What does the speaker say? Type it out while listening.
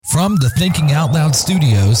From the Thinking Out Loud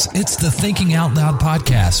studios, it's the Thinking Out Loud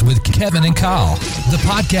podcast with Kevin and Kyle. The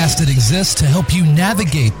podcast that exists to help you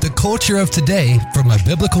navigate the culture of today from a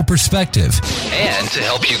biblical perspective. And to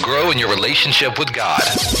help you grow in your relationship with God.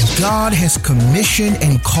 God has commissioned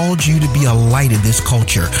and called you to be a light in this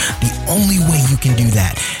culture. The only way you can do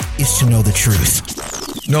that is to know the truth.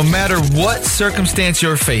 No matter what circumstance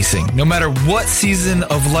you're facing, no matter what season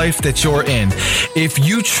of life that you're in, if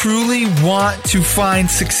you truly want to find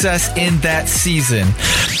success in that season,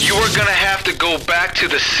 you are going to have to go back to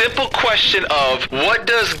the simple question of, what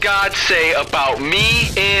does God say about me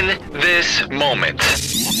in this moment?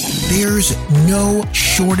 There's no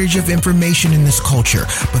shortage of information in this culture,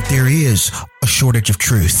 but there is a shortage of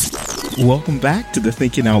truth. Welcome back to the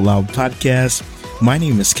Thinking Out Loud podcast. My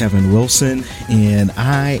name is Kevin Wilson, and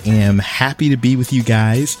I am happy to be with you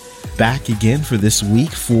guys back again for this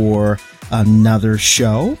week for another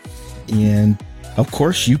show. And of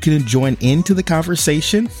course, you can join into the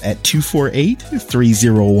conversation at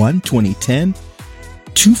 248-301-2010,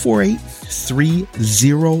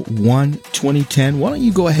 248-301-2010. Why don't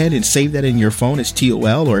you go ahead and save that in your phone as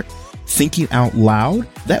TOL or Thinking Out Loud.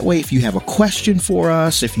 That way, if you have a question for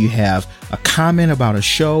us, if you have a comment about a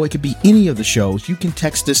show, it could be any of the shows, you can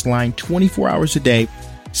text this line 24 hours a day,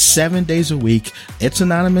 7 days a week. It's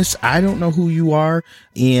anonymous. I don't know who you are.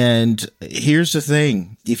 And here's the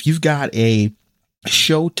thing. If you've got a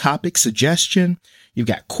show topic suggestion, you've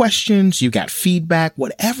got questions, you've got feedback,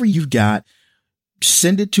 whatever you've got,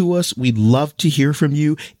 send it to us. We'd love to hear from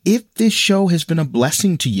you. If this show has been a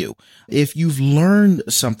blessing to you, if you've learned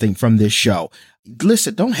something from this show,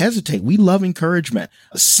 listen, don't hesitate. We love encouragement.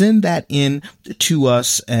 Send that in to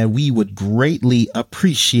us, and we would greatly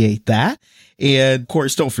appreciate that. And of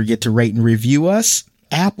course, don't forget to rate and review us.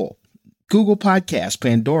 Apple, Google Podcasts,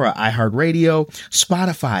 Pandora, iHeartRadio,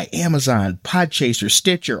 Spotify, Amazon, Podchaser,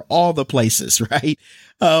 Stitcher, all the places, right?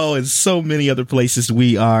 Oh, and so many other places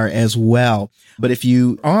we are as well. But if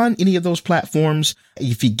you on any of those platforms,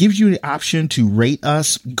 if it gives you the option to rate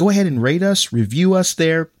us, go ahead and rate us, review us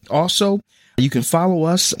there. Also, you can follow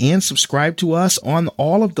us and subscribe to us on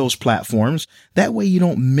all of those platforms. That way you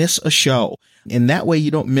don't miss a show. And that way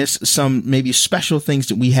you don't miss some maybe special things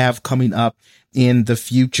that we have coming up in the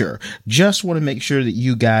future. Just want to make sure that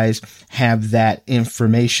you guys have that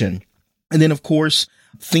information. And then, of course,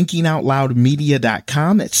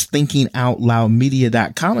 thinkingoutloudmedia.com. It's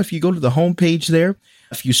thinkingoutloudmedia.com. If you go to the homepage there,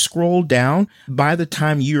 if you scroll down, by the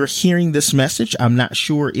time you're hearing this message, I'm not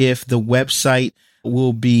sure if the website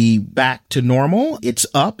will be back to normal. It's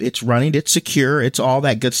up, it's running, it's secure, it's all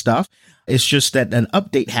that good stuff. It's just that an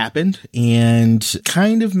update happened and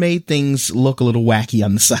kind of made things look a little wacky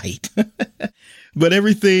on the site. But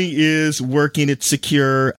everything is working, it's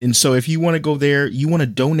secure. And so if you want to go there, you want to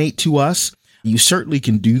donate to us, you certainly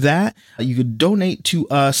can do that. You can donate to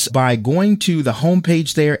us by going to the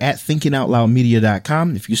homepage there at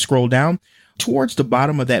thinkingoutloudmedia.com. If you scroll down towards the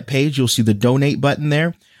bottom of that page, you'll see the donate button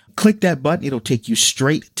there. Click that button. It'll take you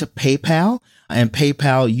straight to PayPal. And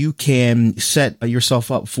PayPal, you can set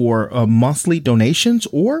yourself up for monthly donations,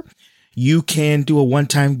 or you can do a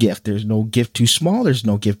one-time gift. There's no gift too small. There's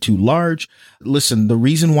no gift too large. Listen, the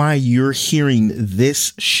reason why you're hearing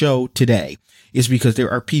this show today is because there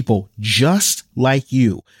are people just like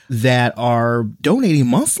you that are donating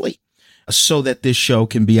monthly so that this show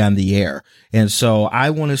can be on the air. And so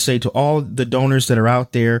I want to say to all the donors that are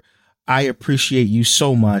out there, I appreciate you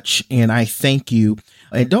so much, and I thank you.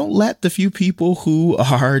 And don't let the few people who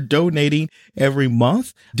are donating every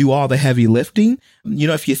month do all the heavy lifting. You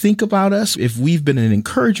know, if you think about us, if we've been an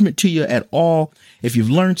encouragement to you at all, if you've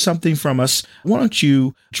learned something from us, why don't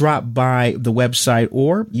you drop by the website,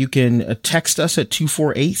 or you can text us at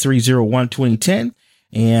 248-301-2010.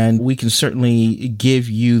 And we can certainly give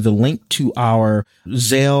you the link to our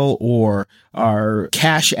Zelle or our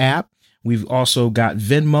Cash App. We've also got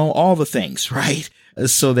Venmo, all the things, right?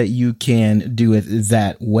 So that you can do it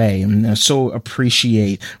that way. And I so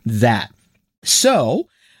appreciate that. So,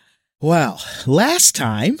 well, last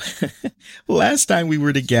time we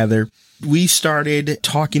were together, we started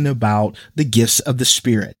talking about the gifts of the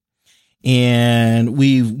Spirit. And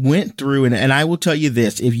we went through, and I will tell you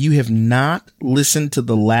this, if you have not listened to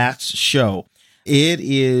the last show, it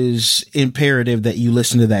is imperative that you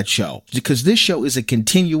listen to that show, because this show is a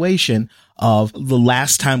continuation of the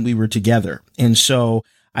last time we were together. And so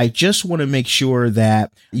I just want to make sure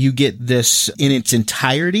that you get this in its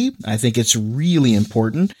entirety. I think it's really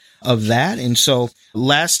important of that. And so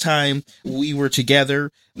last time we were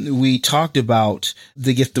together, we talked about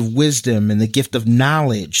the gift of wisdom and the gift of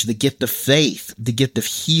knowledge, the gift of faith, the gift of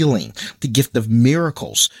healing, the gift of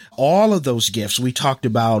miracles. All of those gifts we talked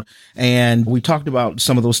about, and we talked about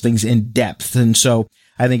some of those things in depth. And so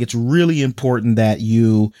I think it's really important that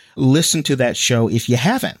you listen to that show if you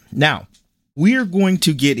haven't. Now, we are going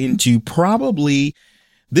to get into probably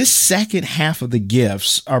this second half of the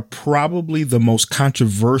gifts are probably the most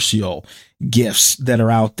controversial gifts that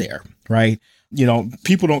are out there, right? You know,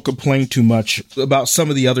 people don't complain too much about some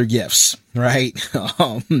of the other gifts, right?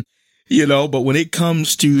 But when it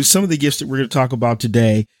comes to some of the gifts that we're going to talk about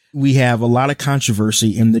today, we have a lot of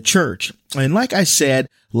controversy in the church. And like I said,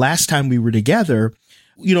 last time we were together,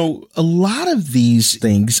 a lot of these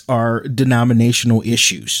things are denominational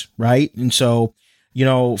issues, right? And so,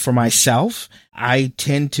 for myself, I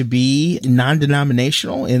tend to be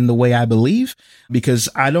non-denominational in the way I believe because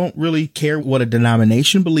I don't really care what a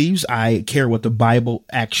denomination believes. I care what the Bible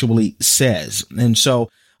actually says. And so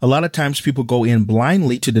a lot of times people go in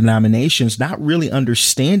blindly to denominations, not really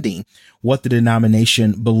understanding what the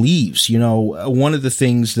denomination believes. One of the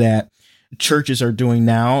things that churches are doing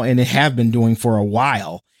now, and they have been doing for a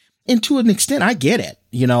while, and to an extent, I get it.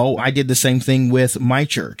 I did the same thing with my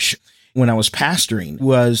church when I was pastoring,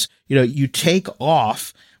 was, you take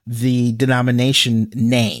off the denomination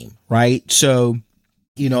name, right? So,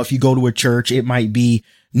 if you go to a church, it might be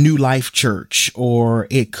New Life Church, or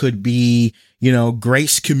it could be,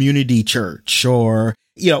 Grace Community Church, or,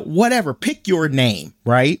 whatever, pick your name,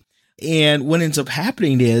 right? And what ends up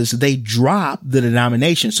happening is they drop the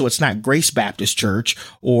denomination. So it's not Grace Baptist Church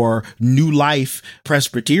or New Life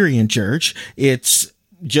Presbyterian Church. It's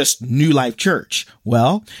just New Life Church.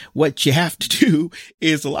 Well, what you have to do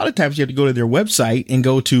is a lot of times you have to go to their website and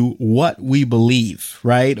go to what we believe,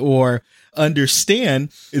 right? Or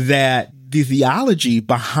understand that the theology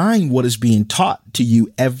behind what is being taught to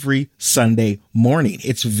you every Sunday morning.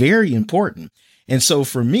 It's very important. And so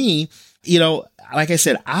for me, like I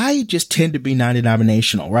said, I just tend to be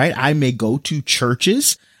non-denominational, right? I may go to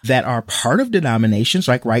churches that are part of denominations.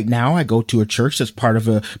 Like right now, I go to a church that's part of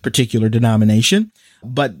a particular denomination,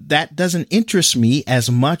 but that doesn't interest me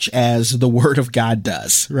as much as the Word of God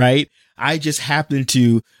does, right? I just happen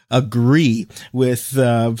to agree with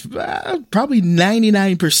probably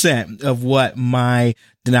 99% of what my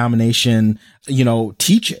denomination,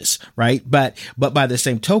 teaches, right? But by the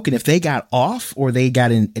same token, if they got off or they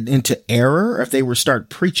got into error, if they were start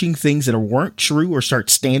preaching things that weren't true or start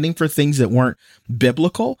standing for things that weren't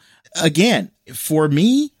biblical, again, for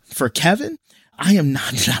me, for Kevin, I am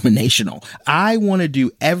non-denominational. I want to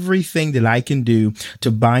do everything that I can do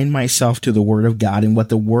to bind myself to the Word of God and what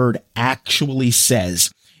the Word actually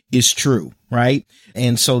says is true, right?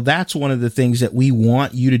 And so that's one of the things that we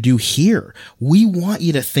want you to do here. We want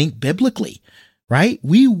you to think biblically, right?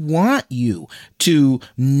 We want you to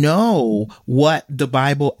know what the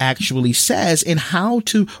Bible actually says and how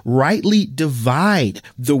to rightly divide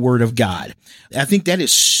the Word of God. I think that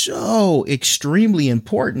is so extremely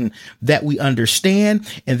important that we understand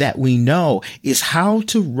and that we know is how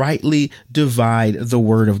to rightly divide the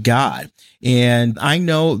Word of God. And I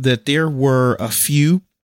know that there were a few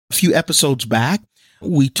episodes back,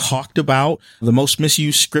 we talked about the most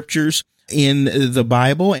misused scriptures in the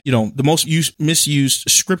Bible, the most misused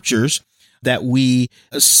scriptures that we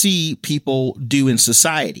see people do in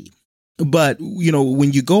society. But,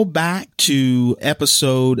 when you go back to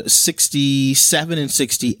episode 67 and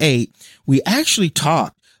 68, we actually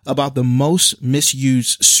talked about the most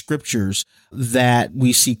misused scriptures that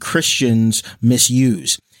we see Christians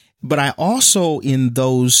misuse. But I also, in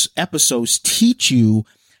those episodes, teach you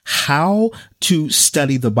how to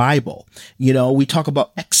study the Bible. We talk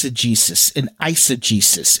about exegesis and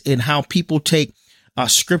eisegesis and how people take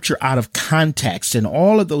scripture out of context and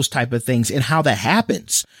all of those type of things and how that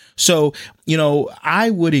happens. So, I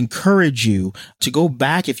would encourage you to go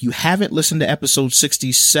back. If you haven't listened to episode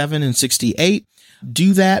 67 and 68,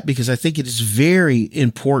 do that because I think it is very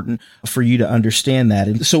important for you to understand that.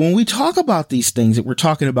 And so when we talk about these things that we're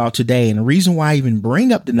talking about today, and the reason why I even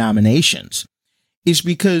bring up denominations is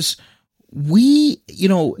because we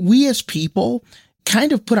as people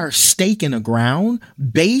kind of put our stake in the ground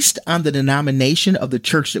based on the denomination of the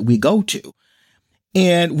church that we go to.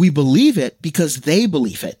 And we believe it because they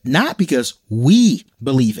believe it, not because we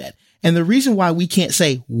believe it. And the reason why we can't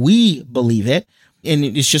say we believe it, and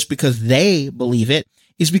it's just because they believe it,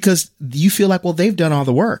 is because you feel like, well, they've done all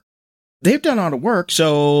the work. they've done all the work.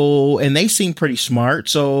 So, and they seem pretty smart.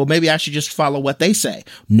 So maybe I should just follow what they say.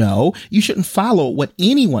 No, you shouldn't follow what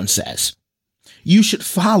anyone says. You should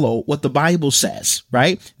follow what the Bible says,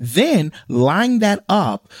 right? Then line that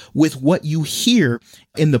up with what you hear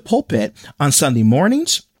in the pulpit on Sunday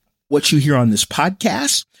mornings, what you hear on this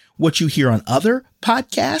podcast, what you hear on other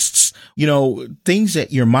podcasts, things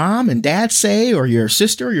that your mom and dad say, or your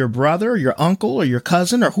sister, or your brother, or your uncle, or your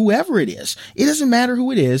cousin, or whoever it is. It doesn't matter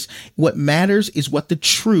who it is. What matters is what the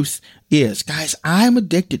truth is. Guys, I'm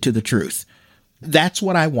addicted to the truth. That's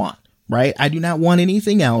what I want. Right? I do not want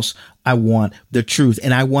anything else. I want the truth,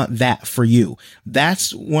 and I want that for you.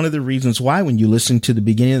 That's one of the reasons why when you listen to the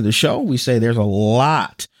beginning of the show, we say there's a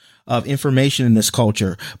lot of information in this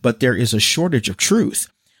culture, but there is a shortage of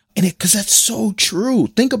truth. And because that's so true.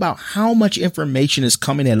 Think about how much information is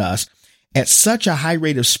coming at us at such a high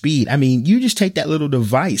rate of speed. I mean, you just take that little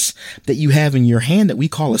device that you have in your hand that we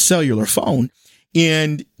call a cellular phone,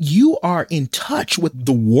 and you are in touch with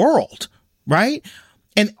the world, right?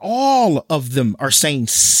 And all of them are saying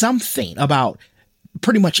something about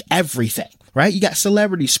pretty much everything, right? You got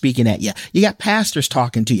celebrities speaking at you. You got pastors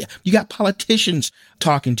talking to you. You got politicians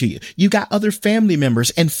talking to you. You got other family members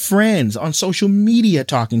and friends on social media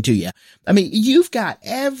talking to you. I mean, you've got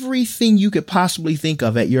everything you could possibly think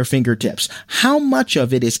of at your fingertips. How much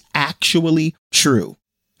of it is actually true?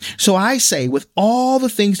 So I say, with all the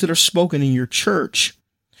things that are spoken in your church,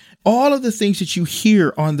 all of the things that you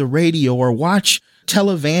hear on the radio or watch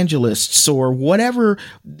televangelists or whatever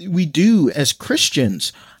we do as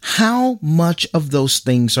Christians, how much of those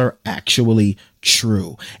things are actually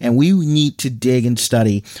true? And we need to dig and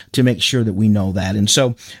study to make sure that we know that. And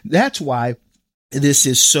so that's why this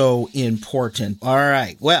is so important. All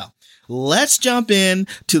right. Well, let's jump in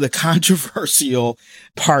to the controversial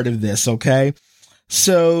part of this. Okay.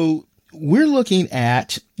 So we're looking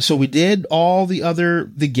at, so we did all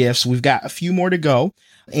the gifts. We've got a few more to go.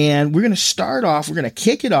 And we're going to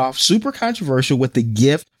kick it off super controversial with the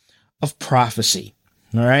gift of prophecy.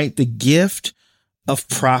 All right. The gift of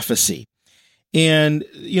prophecy. And,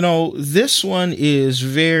 this one is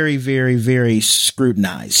very, very, very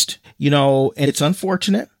scrutinized, and it's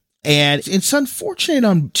unfortunate. And it's unfortunate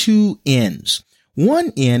on two ends.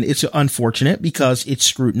 One end, it's unfortunate because it's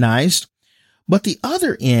scrutinized. But the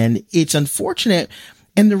other end, it's unfortunate.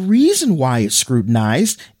 And the reason why it's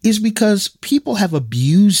scrutinized is because people have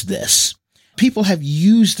abused this. People have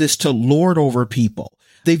used this to lord over people.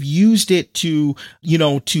 They've used it to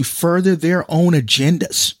further their own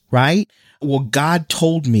agendas, right? Well, God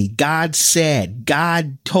told me, God said,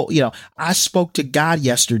 God told, I spoke to God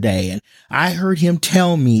yesterday and I heard him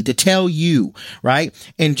tell me to tell you, right?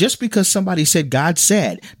 And just because somebody said God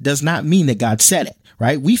said does not mean that God said it.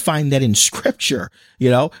 Right? We find that in scripture,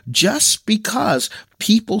 just because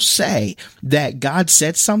people say that God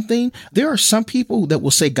said something, there are some people that will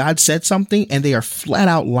say God said something and they are flat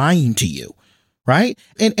out lying to you. Right?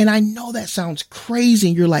 And I know that sounds crazy.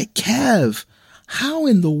 And you're like, Kev, how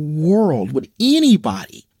in the world would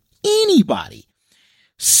anybody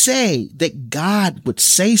say that God would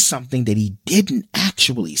say something that he didn't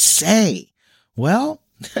actually say? Well,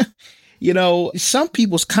 some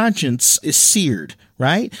people's conscience is seared,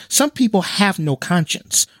 right? Some people have no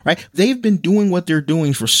conscience, right? They've been doing what they're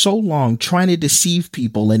doing for so long, trying to deceive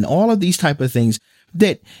people and all of these type of things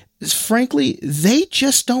that, frankly, they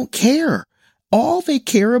just don't care. All they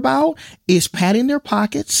care about is padding their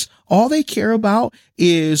pockets. All they care about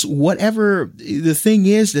is whatever the thing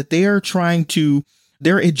is that they are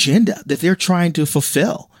their agenda that they're trying to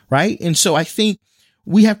fulfill, right? And so I think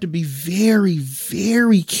we have to be very,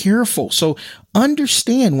 very careful. So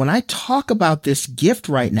understand, when I talk about this gift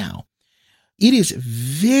right now, it is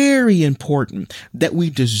very important that we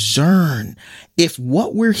discern if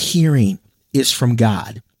what we're hearing is from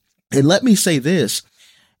God. And let me say this,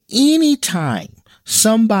 anytime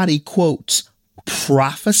somebody quotes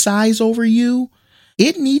prophesies over you,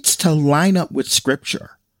 it needs to line up with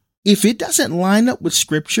scripture. If it doesn't line up with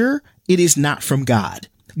scripture, it is not from God.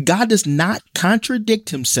 God does not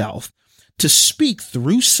contradict himself to speak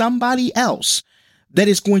through somebody else that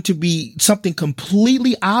is going to be something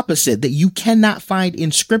completely opposite that you cannot find in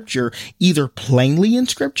scripture, either plainly in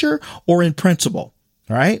scripture or in principle.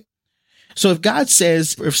 All right. So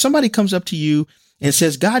if somebody comes up to you and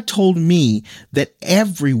says, God told me that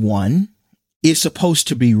everyone is supposed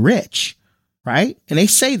to be rich, right? And they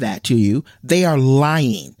say that to you, they are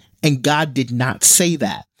lying. And God did not say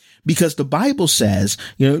that. Because the Bible says,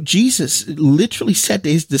 Jesus literally said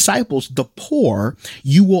to his disciples, the poor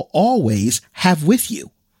you will always have with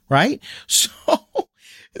you, right? So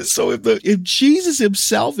So if Jesus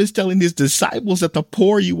himself is telling his disciples that the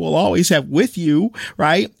poor you will always have with you,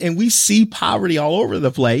 right? And we see poverty all over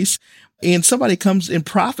the place, and somebody comes and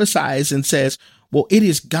prophesies and says, well, it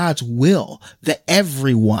is God's will that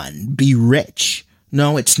everyone be rich.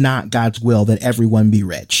 No, it's not God's will that everyone be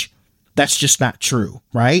rich. That's just not true,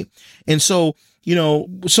 right? And so,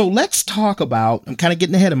 so let's talk about, I'm kind of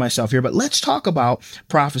getting ahead of myself here, but let's talk about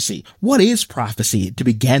prophecy. What is prophecy to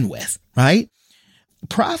begin with, right?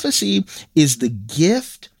 Prophecy is the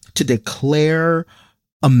gift to declare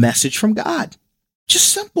a message from God.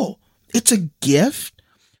 Just simple. It's a gift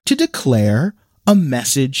to declare a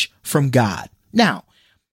message from God. Now,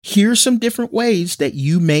 here's some different ways that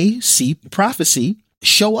you may see prophecy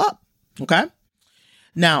show up. Okay.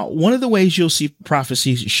 Now, one of the ways you'll see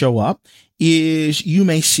prophecies show up is you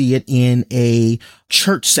may see it in a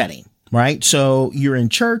church setting, right? So you're in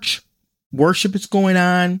church, worship is going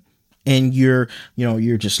on, and you're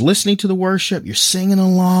just listening to the worship, you're singing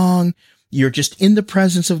along, you're just in the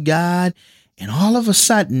presence of God, and all of a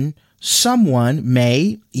sudden, someone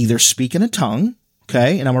may either speak in a tongue,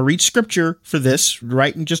 okay, and I'm going to read scripture for this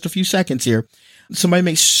right in just a few seconds here. Somebody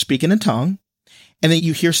may speak in a tongue, and then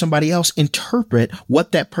you hear somebody else interpret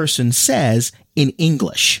what that person says in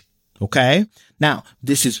English, okay? Now,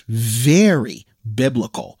 this is very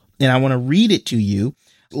biblical, and I want to read it to you.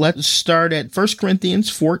 Let's start at 1 Corinthians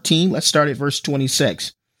 14. Let's start at verse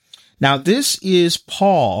 26. Now, this is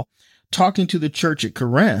Paul talking to the church at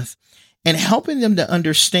Corinth and helping them to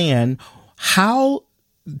understand how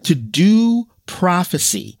to do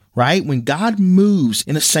prophecy, right? When God moves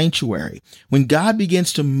in a sanctuary, when God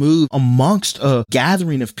begins to move amongst a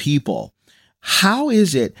gathering of people, how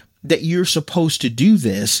is it that you're supposed to do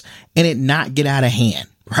this and it not get out of hand?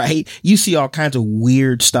 Right? You see all kinds of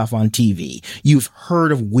weird stuff on TV. You've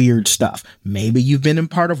heard of weird stuff. Maybe you've been in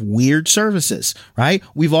part of weird services, right?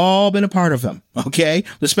 We've all been a part of them. Okay.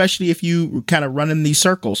 Especially if you kind of run in these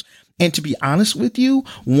circles. And to be honest with you,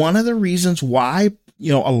 one of the reasons why,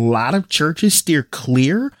 a lot of churches steer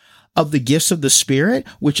clear of the gifts of the Spirit,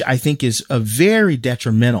 which I think is very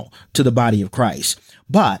detrimental to the body of Christ.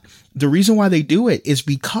 But the reason why they do it is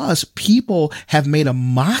because people have made a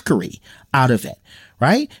mockery out of it.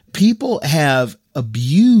 Right? People have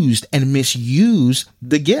abused and misused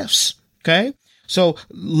the gifts. Okay. So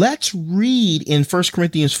let's read in 1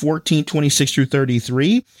 Corinthians 14, 26 through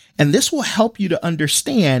 33. And this will help you to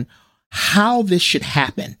understand how this should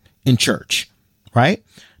happen in church, right?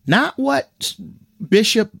 Not what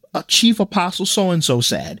Bishop, Chief Apostle so-and-so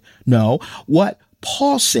said. No, what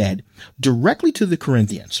Paul said directly to the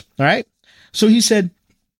Corinthians. All right. So he said,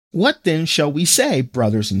 what then shall we say,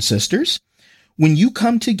 brothers and sisters? When you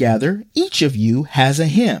come together, each of you has a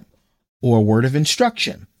hymn or a word of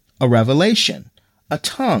instruction, a revelation, a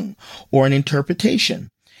tongue, or an interpretation.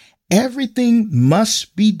 Everything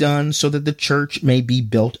must be done so that the church may be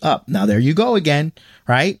built up. Now, there you go again,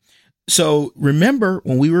 right? So remember,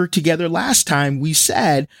 when we were together last time, we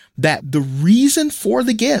said that the reason for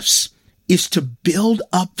the gifts is to build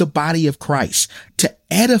up the body of Christ, to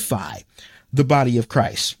edify the body of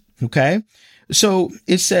Christ. Okay. So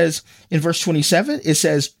it says in verse 27, it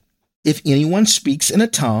says, if anyone speaks in a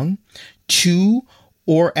tongue, 2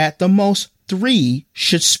 or at the most 3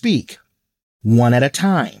 should speak, 1 at a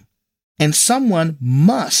time, and someone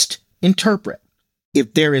must interpret.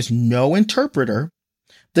 If there is no interpreter,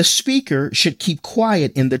 the speaker should keep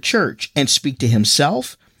quiet in the church and speak to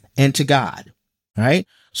himself and to God. All right.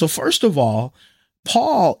 So first of all,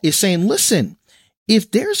 Paul is saying, listen, if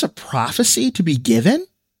there's a prophecy to be given,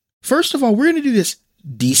 first of all, we're going to do this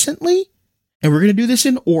decently, and we're going to do this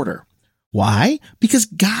in order. Why? Because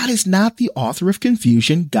God is not the author of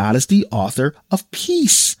confusion. God is the author of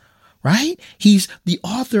peace, right? He's the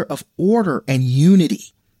author of order and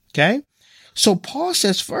unity. Okay. So Paul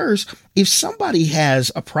says first, if somebody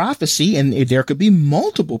has a prophecy, and there could be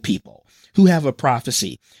multiple people who have a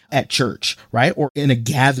prophecy at church, right? Or in a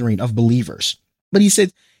gathering of believers. But he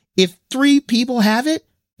said, if 3 people have it,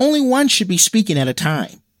 only one should be speaking at a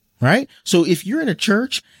time. Right? So if you're in a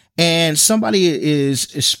church and somebody is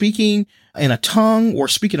speaking in a tongue or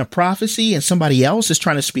speaking a prophecy and somebody else is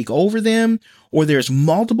trying to speak over them, or there's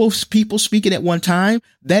multiple people speaking at one time,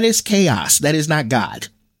 that is chaos. That is not God.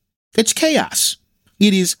 It's chaos.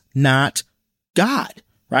 It is not God.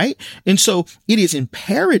 Right? And so it is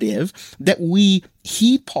imperative that we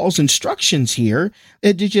heed Paul's instructions here.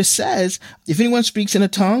 It just says, if anyone speaks in a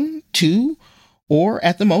tongue, 2 or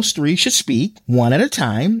at the most 3 should speak, 1 at a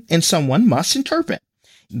time, and someone must interpret.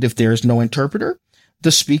 If there is no interpreter,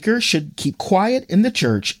 the speaker should keep quiet in the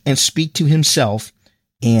church and speak to himself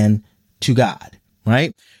and to God.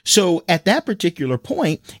 right? So at that particular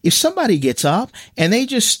point, if somebody gets up and they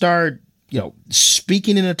just start,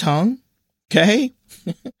 speaking in a tongue, okay,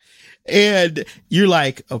 and you're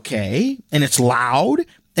like, okay, and it's loud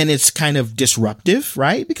and it's kind of disruptive,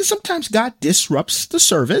 right? Because sometimes God disrupts the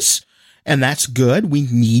service, and that's good. We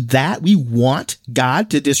need that. We want God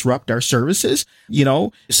to disrupt our services.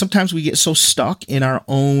 Sometimes we get so stuck in our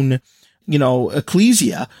own,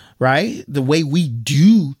 ecclesia, right? The way we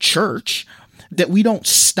do church, that we don't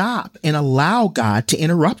stop and allow God to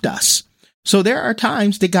interrupt us. So there are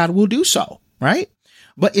times that God will do so, right?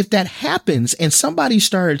 But if that happens and somebody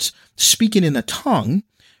starts speaking in a tongue,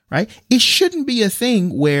 right, it shouldn't be a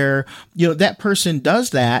thing where, that person does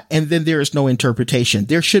that and then there is no interpretation.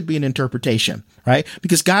 There should be an interpretation, right?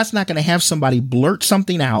 Because God's not going to have somebody blurt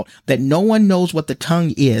something out that no one knows what the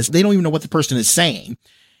tongue is. They don't even know what the person is saying,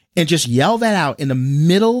 and just yell that out in the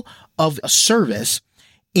middle of a service.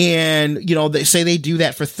 And, they say they do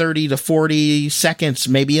that for 30 to 40 seconds,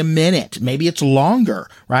 maybe a minute, maybe it's longer,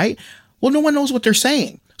 right? Well, no one knows what they're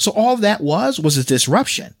saying. So all that was a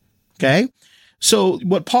disruption. Okay. So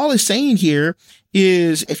what Paul is saying here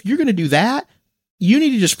is, if you're going to do that, you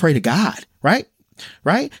need to just pray to God, right?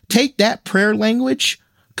 Right. Take that prayer language,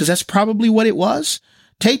 because that's probably what it was.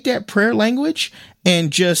 Take that prayer language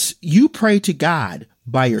and you pray to God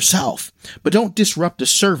by yourself, but don't disrupt the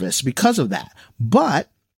service because of that. But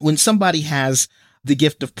when somebody has the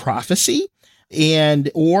gift of prophecy,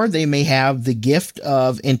 or they may have the gift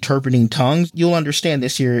of interpreting tongues, you'll understand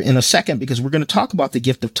this here in a second, because we're going to talk about the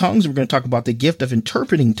gift of tongues. We're going to talk about the gift of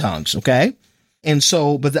interpreting tongues. Okay. And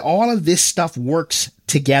so, but all of this stuff works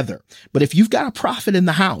together. But if you've got a prophet in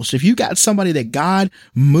the house, if you've got somebody that God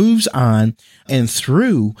moves on and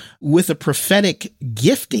through with a prophetic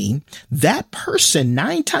gifting, that person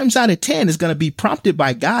 9 times out of 10 is going to be prompted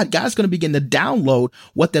by God. God's going to begin to download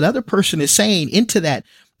what that other person is saying into that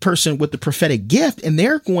person with the prophetic gift, and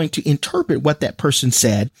they're going to interpret what that person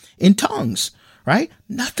said in tongues, right?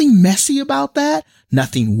 Nothing messy about that.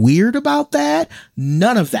 Nothing weird about that.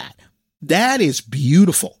 None of that. That is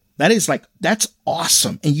beautiful. That's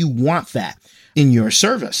awesome. And you want that in your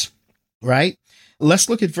service, right? Let's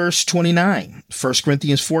look at verse 29, 1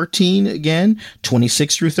 Corinthians 14, again,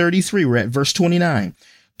 26 through 33. We're at verse 29.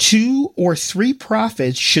 2 or 3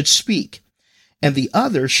 prophets should speak, and the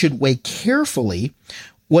other should weigh carefully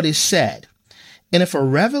what is said. And if a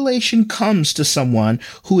revelation comes to someone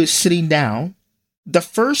who is sitting down, the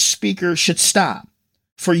first speaker should stop.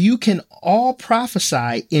 For you can all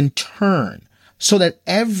prophesy in turn, so that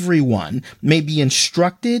everyone may be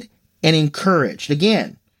instructed and encouraged.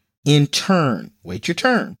 Again, in turn. Wait your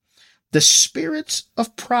turn. The spirits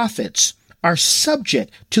of prophets are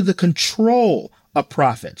subject to the control of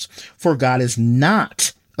prophets. For God is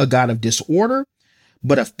not a God of disorder,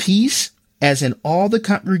 but of peace, as in all the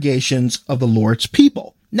congregations of the Lord's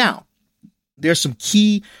people. Now, there's some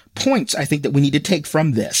key points I think that we need to take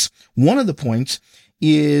from this. One of the points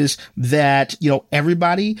is that,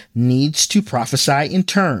 everybody needs to prophesy in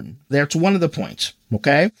turn. That's one of the points.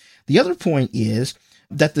 Okay. The other point is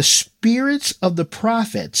that the spirits of the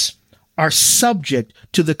prophets are subject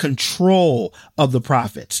to the control of the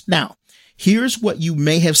prophets. Now, here's what you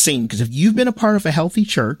may have seen, because if you've been a part of a healthy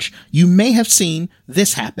church, you may have seen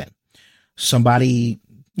this happen. Somebody,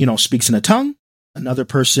 speaks in a tongue, another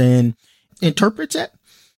person interprets it,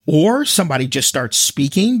 or somebody just starts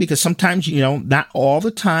speaking, because sometimes, not all the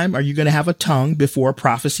time are you going to have a tongue before a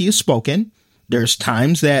prophecy is spoken. There's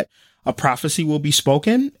times that a prophecy will be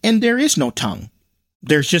spoken and there is no tongue.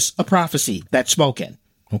 There's just a prophecy that's spoken.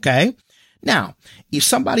 Okay. Now, if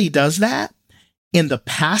somebody does that, and the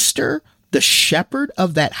pastor, the shepherd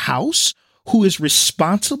of that house, who is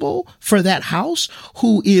responsible for that house,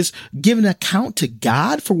 who is giving account to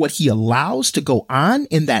God for what he allows to go on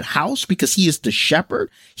in that house, because he is the shepherd.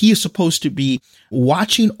 He is supposed to be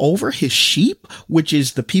watching over his sheep, which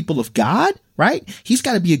is the people of God, right? He's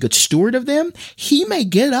got to be a good steward of them. He may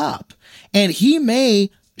get up and he may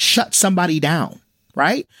shut somebody down,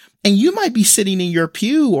 right? And you might be sitting in your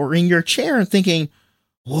pew or in your chair and thinking,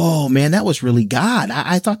 whoa, man, that was really God.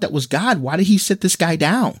 I thought that was God. Why did he sit this guy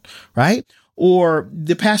down? Right? Or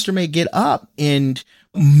the pastor may get up and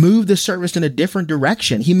move the service in a different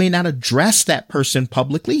direction. He may not address that person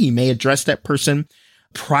publicly. He may address that person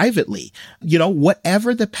privately,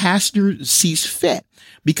 whatever the pastor sees fit,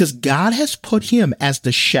 because God has put him as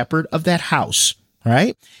the shepherd of that house.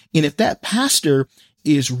 Right? And if that pastor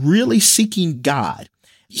is really seeking God,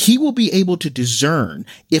 he will be able to discern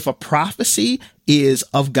if a prophecy is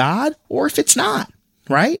of God or if it's not,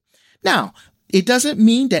 right? Now, It doesn't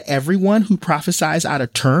mean that everyone who prophesies out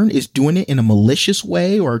of turn is doing it in a malicious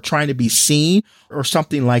way or trying to be seen or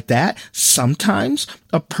something like that. Sometimes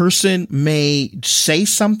a person may say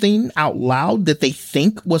something out loud that they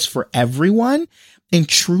think was for everyone, and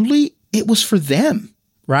truly it was for them,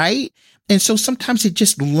 right? And so sometimes it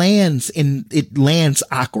just lands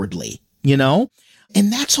awkwardly, and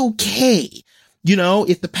that's okay.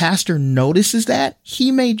 If the pastor notices that,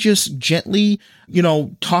 he may just gently,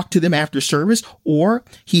 talk to them after service, or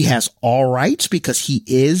he has all rights because he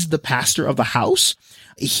is the pastor of the house.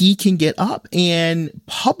 He can get up and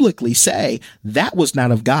publicly say that was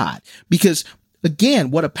not of God. Because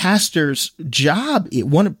again, what a pastor's job,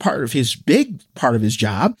 big part of his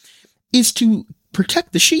job is to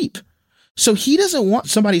protect the sheep. So he doesn't want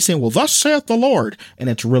somebody saying, well, thus saith the Lord, and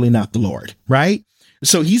it's really not the Lord, right?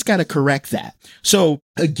 So he's got to correct that. So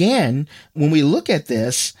again, when we look at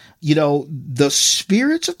this, the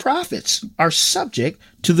spirits of prophets are subject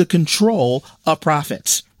to the control of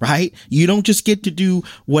prophets, right? You don't just get to do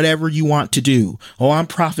whatever you want to do. Oh, I'm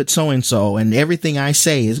prophet so-and-so and everything I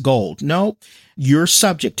say is gold. No, you're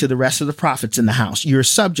subject to the rest of the prophets in the house. You're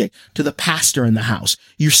subject to the pastor in the house.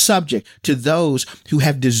 You're subject to those who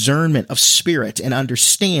have discernment of spirit and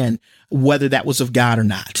understand whether that was of God or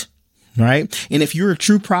not. Right. And if you're a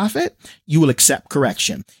true prophet, you will accept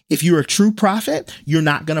correction. If you're a true prophet, you're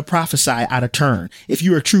not going to prophesy out of turn. If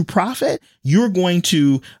you're a true prophet, you're going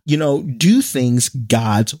to, do things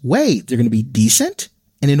God's way. They're going to be decent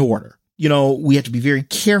and in order. We have to be very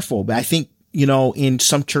careful. But I think, in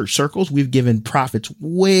some church circles, we've given prophets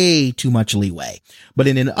way too much leeway. But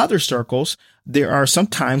in other circles, there are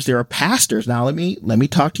pastors. Now, let me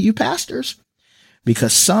talk to you pastors,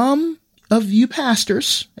 because some of you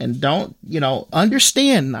pastors, and don't,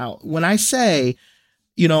 understand now when I say,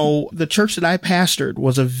 the church that I pastored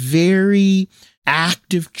was a very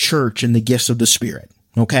active church in the gifts of the Spirit.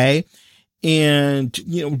 Okay. And,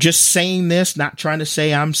 just saying this, not trying to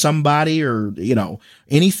say I'm somebody or,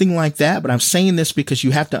 anything like that, but I'm saying this because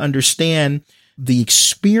you have to understand the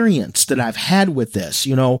experience that I've had with this.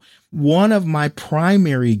 One of my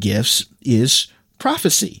primary gifts is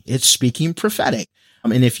prophecy. It's speaking prophetic.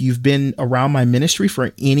 And if you've been around my ministry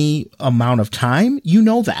for any amount of time, you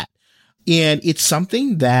know that. And it's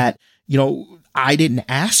something that, I didn't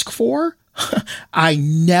ask for. I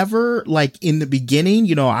never, in the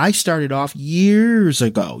beginning, I started off years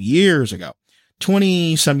ago,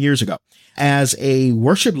 20 some years ago as a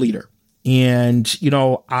worship leader. And,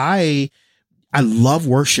 I love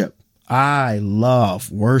worship. I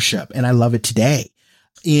love worship and I love it today.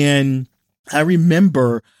 And I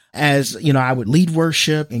remember as, I would lead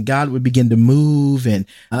worship and God would begin to move, and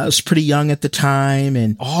I was pretty young at the time.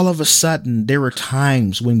 And all of a sudden there were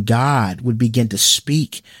times when God would begin to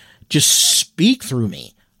just speak through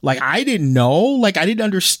me. I didn't know, I didn't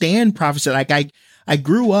understand prophecy. I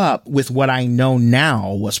grew up with what I know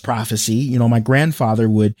now was prophecy. My grandfather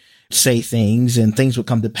would say things and things would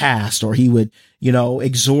come to pass, or he would,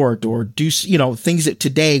 exhort or do, things that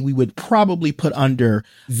today we would probably put under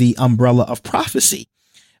the umbrella of prophecy.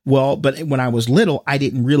 Well, but when I was little, I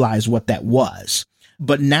didn't realize what that was.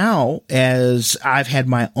 But now, as I've had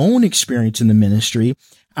my own experience in the ministry,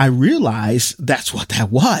 I realize that's what that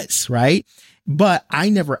was, right? But I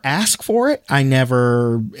never asked for it.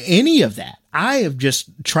 Any of that. I have just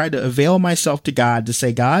tried to avail myself to God to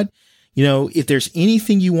say, God, if there's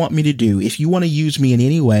anything you want me to do, if you want to use me in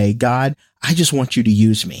any way, God, I just want you to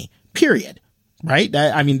use me, period. Right?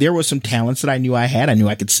 There was some talents that I knew I had. I knew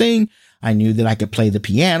I could sing. I knew that I could play the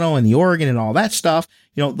piano and the organ and all that stuff.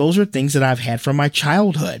 Those are things that I've had from my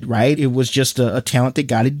childhood, right? It was just a talent that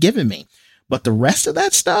God had given me. But the rest of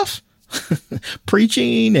that stuff,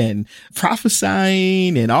 preaching and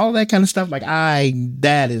prophesying and all that kind of stuff, that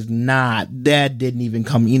didn't even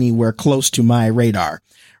come anywhere close to my radar,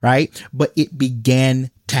 right? But it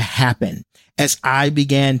began to happen as I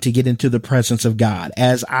began to get into the presence of God,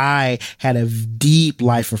 as I had a deep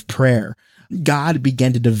life of prayer. God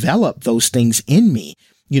began to develop those things in me,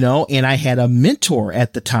 and I had a mentor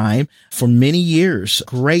at the time for many years,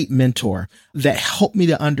 great mentor that helped me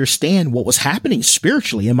to understand what was happening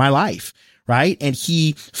spiritually in my life, right? And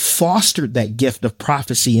he fostered that gift of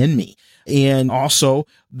prophecy in me. And also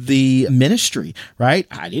the ministry, right?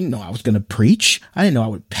 I didn't know I was going to preach. I didn't know I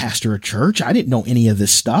would pastor a church. I didn't know any of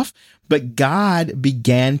this stuff, but God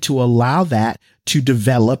began to allow that to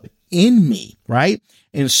develop in me, right?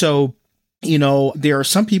 And so, there are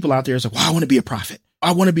some people out there that's I want to be a prophet.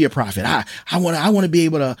 I want to be a prophet. I want to be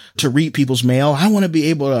able to read people's mail. I want to be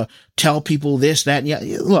able to tell people this, that, and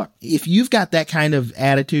yeah. Look, if you've got that kind of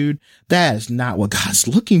attitude, that is not what God's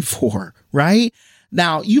looking for, right?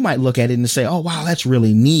 Now, you might look at it and say, oh, wow, that's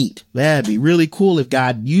really neat. That'd be really cool if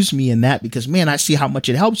God used me in that because, man, I see how much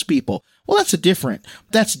it helps people. Well, that's different,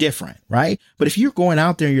 right? But if you're going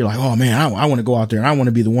out there and you're like, oh, man, I want to go out there and I want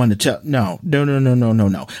to be the one to tell. No.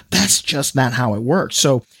 That's just not how it works.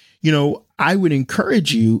 So, I would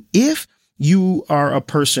encourage you, if you are a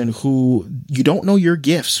person who you don't know your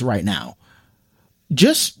gifts right now,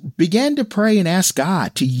 just begin to pray and ask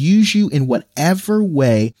God to use you in whatever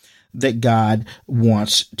way that God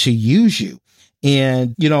wants to use you.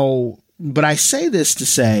 And, but I say this to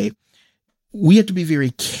say, we have to be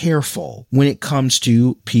very careful when it comes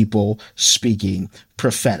to people speaking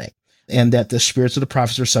prophetic, and that the spirits of the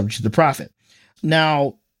prophets are subject to the prophet.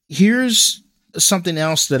 Now, here's something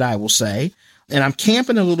else that I will say, and I'm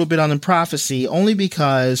camping a little bit on the prophecy only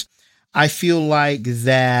because I feel like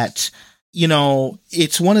that,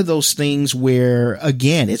 it's one of those things where,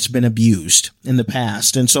 again, it's been abused in the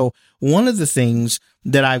past. And so one of the things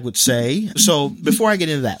that I would say, so before I get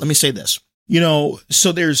into that, let me say this,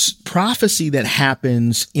 so there's prophecy that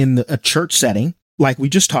happens in a church setting, like we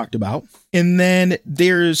just talked about. And then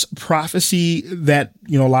there's prophecy that,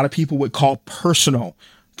 a lot of people would call personal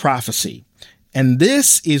prophecy. And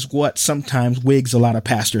this is what sometimes wigs a lot of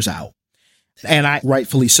pastors out. And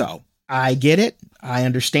rightfully so. I get it. I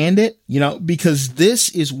understand it, because this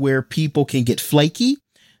is where people can get flaky.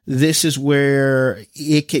 This is where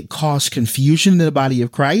it could cause confusion in the body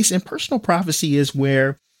of Christ. And personal prophecy is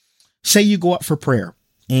where, say you go up for prayer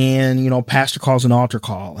and, pastor calls an altar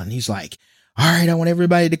call and he's like, all right, I want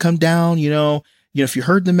everybody to come down. If you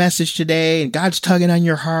heard the message today and God's tugging on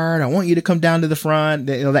your heart, I want you to come down to the front,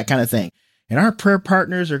 that kind of thing. And our prayer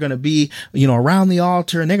partners are going to be, around the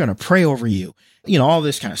altar and they're going to pray over you. All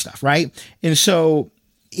this kind of stuff, right? And so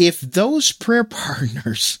if those prayer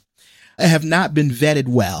partners have not been vetted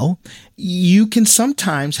well, you can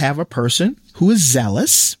sometimes have a person who is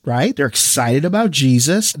zealous, right? They're excited about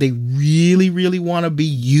Jesus. They really, really want to be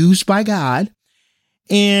used by God.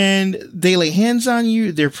 And they lay hands on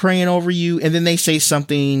you. They're praying over you. And then they say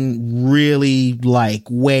something really like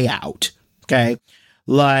way out. Okay.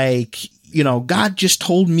 Like, God just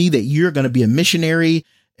told me that you're going to be a missionary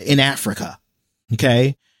in Africa.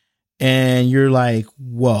 Okay. And you're like,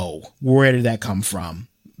 whoa, where did that come from?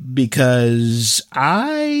 Because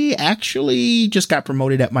I actually just got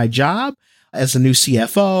promoted at my job as a new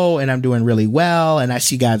CFO and I'm doing really well. And I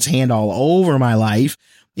see God's hand all over my life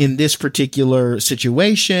in this particular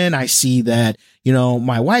situation. I see that,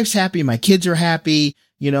 my wife's happy. My kids are happy.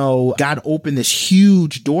 God opened this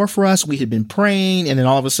huge door for us. We had been praying. And then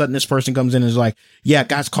all of a sudden this person comes in and is like, yeah,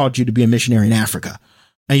 God's called you to be a missionary in Africa.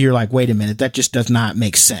 And you're like, wait a minute, that just does not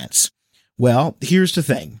make sense. Well, here's the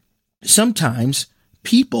thing. Sometimes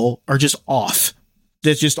people are just off.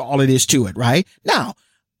 That's just all it is to it, right? Now,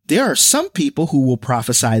 there are some people who will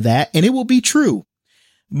prophesy that and it will be true.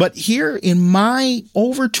 But here in my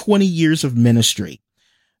over 20 years of ministry,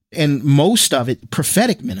 and most of it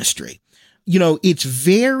prophetic ministry, it's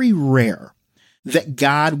very rare that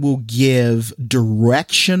God will give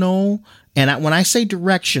directional. And when I say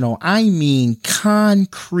directional, I mean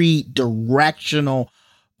concrete directional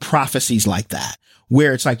prophecies like that,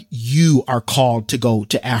 where it's like, you are called to go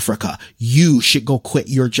to Africa. You should go quit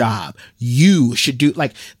your job. You should do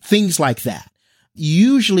like things like that.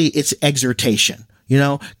 Usually it's exhortation.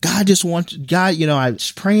 God just wants God, I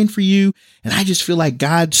was praying for you and I just feel like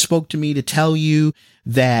God spoke to me to tell you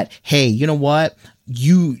that, hey, you know what?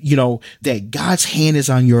 That God's hand is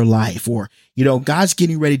on your life, or, God's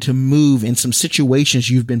getting ready to move in some situations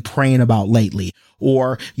you've been praying about lately,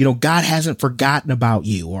 or, God hasn't forgotten about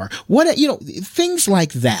you, or what, things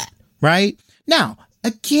like that, right? Now,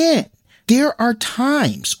 again, there are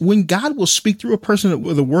times when God will speak through a person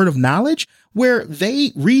with a word of knowledge where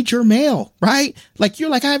they read your mail, right? Like you're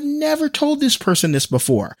like, I've never told this person this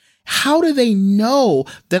before. How do they know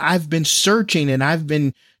that I've been searching and I've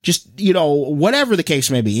been just, whatever the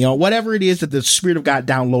case may be, whatever it is that the Spirit of God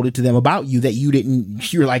downloaded to them about you that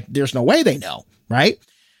you're like, there's no way they know, right?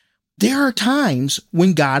 There are times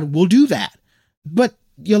when God will do that, but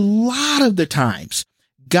a lot of the times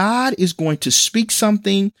God is going to speak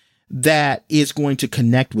something that is going to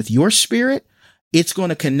connect with your spirit. It's going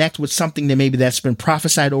to connect with something that maybe that's been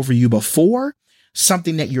prophesied over you before,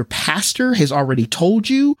 something that your pastor has already told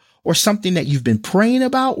you, or something that you've been praying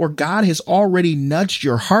about, or God has already nudged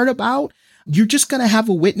your heart about. You're just going to have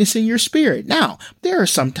a witness in your spirit. Now, there are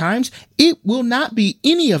sometimes it will not be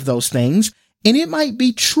any of those things, and it might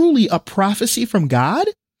be truly a prophecy from God,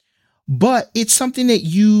 but it's something that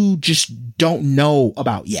you just don't know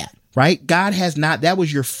about yet, right? God has not, that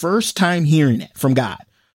was your first time hearing it from God.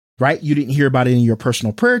 right? You didn't hear about it in your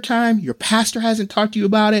personal prayer time. Your pastor hasn't talked to you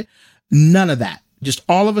about it. None of that. Just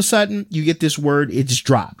all of a sudden you get this word. It's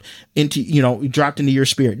dropped into, dropped into your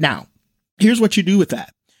spirit. Now, here's what you do with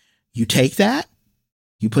that. You take that,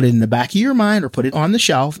 you put it in the back of your mind or put it on the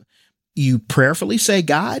shelf. You prayerfully say,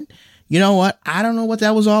 God, you know what? I don't know what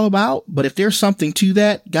that was all about, but if there's something to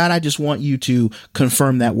that, God, I just want you to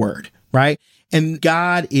confirm that word, right? And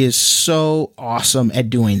God is so awesome at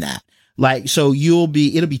doing that. Like, so it'll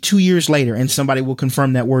be 2 years later and somebody will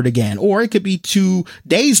confirm that word again, or it could be 2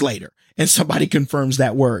 days later and somebody confirms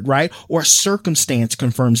that word, right? Or a circumstance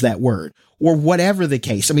confirms that word, or whatever the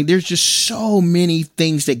case. I mean, there's just so many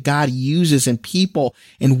things that God uses and people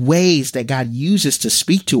and ways that God uses to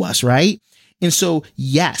speak to us, right? And so,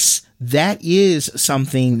 yes, that is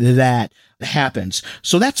something that happens.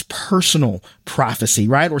 So that's personal prophecy,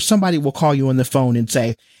 right? Or somebody will call you on the phone and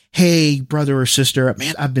say, hey, brother or sister,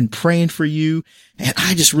 man, I've been praying for you and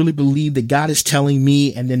I just really believe that God is telling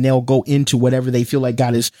me, and then they'll go into whatever they feel like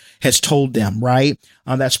God has told them, right?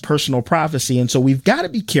 That's personal prophecy. And so we've got to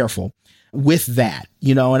be careful with that,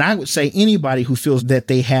 and I would say anybody who feels that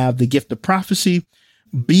they have the gift of prophecy,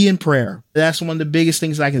 be in prayer. That's one of the biggest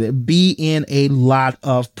things I can say. Be in a lot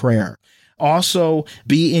of prayer. Also,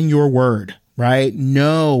 be in your word. Right?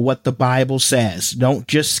 Know what the Bible says. Don't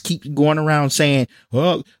just keep going around saying,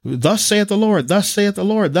 oh, thus saith the Lord, thus saith the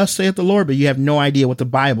Lord, thus saith the Lord, but you have no idea what the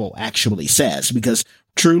Bible actually says, because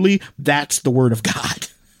truly that's the word of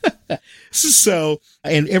God. So,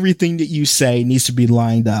 and everything that you say needs to be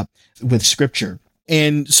lined up with scripture.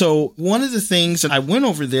 And so one of the things, and I went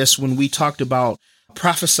over this when we talked about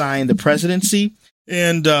prophesying the presidency,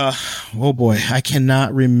 and oh boy, I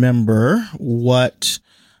cannot remember what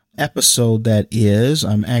episode that is.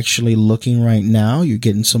 I'm actually looking right now. You're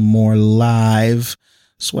getting some more live.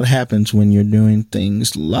 That's what happens when you're doing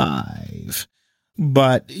things live.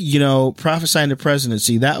 But, prophesying the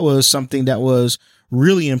presidency, that was something that was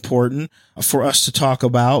really important for us to talk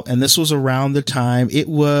about. And this was around the time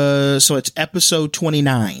it's episode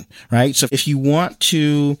 29, right? So if you want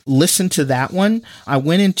to listen to that one, I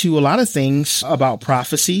went into a lot of things about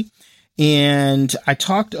prophecy. And I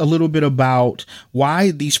talked a little bit about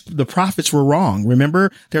why the prophets were wrong.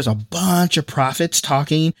 Remember, there's a bunch of prophets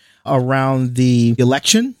talking around the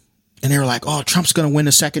election, and they were like, oh, Trump's going to win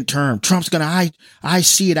a second term. Trump's going to, I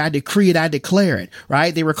see it, I decree it, I declare it,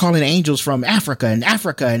 right? They were calling angels from Africa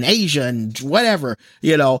and Asia and whatever,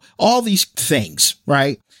 all these things,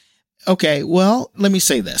 right? Okay, well, let me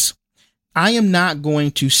say this. I am not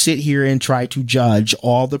going to sit here and try to judge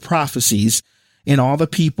all the prophecies and all the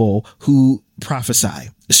people who prophesy,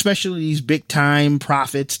 especially these big time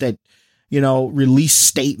prophets that, release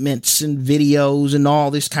statements and videos and all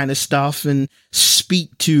this kind of stuff and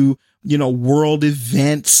speak to, world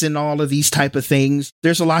events and all of these type of things.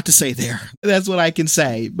 There's a lot to say there. That's what I can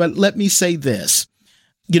say. But let me say this,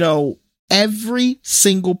 every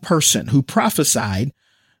single person who prophesied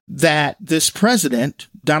that this president,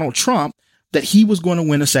 Donald Trump, that he was going to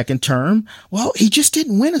win a second term. Well, he just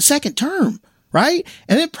didn't win a second term. Right?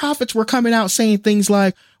 And then prophets were coming out saying things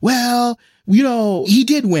like, well, he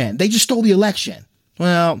did win. They just stole the election.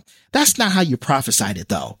 Well, that's not how you prophesied it,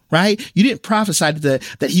 though, right? You didn't prophesy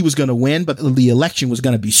that he was going to win, but the election was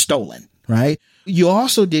going to be stolen, right? You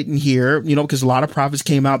also didn't hear, because a lot of prophets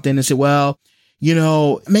came out then and said, well,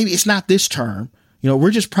 maybe it's not this term.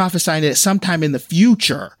 We're just prophesying that sometime in the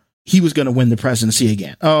future, he was going to win the presidency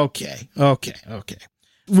again. Okay.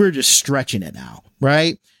 We're just stretching it now,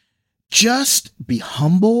 right? Just be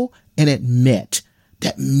humble and admit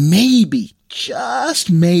that maybe,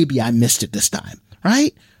 just maybe I missed it this time,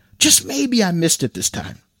 right? Just maybe I missed it this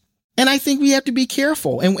time. And I think we have to be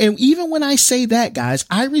careful. And even when I say that, guys,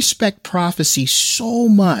 I respect prophecy so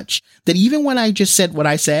much that even when I just said what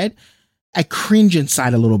I said, I cringe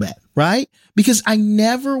inside a little bit, right? Because I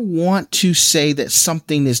never want to say that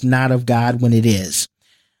something is not of God when it is.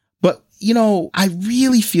 But I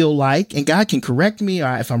really feel like, and God can correct me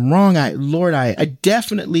if I'm wrong, I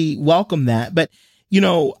definitely welcome that. But,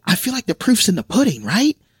 I feel like the proof's in the pudding,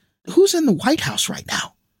 right? Who's in the White House right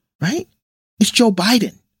now, right? It's Joe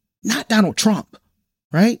Biden, not Donald Trump,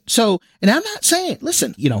 right? So, and I'm not saying,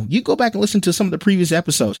 listen, you go back and listen to some of the previous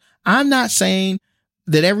episodes. I'm not saying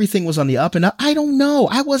that everything was on the up and up. I don't know.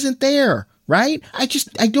 I wasn't there, right? I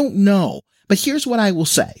don't know. But here's what I will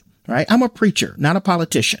say, right? I'm a preacher, not a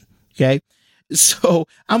politician. Okay. So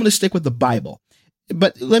I'm going to stick with the Bible,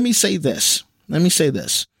 but let me say this.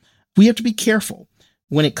 We have to be careful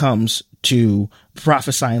when it comes to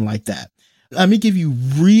prophesying like that. Let me give you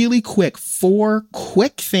really quick, 4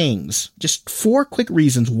 quick things, just 4 quick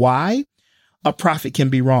reasons why a prophet can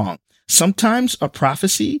be wrong. Sometimes a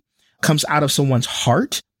prophecy comes out of someone's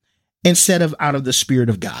heart instead of out of the Spirit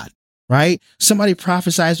of God, right? Somebody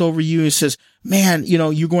prophesies over you and says, man,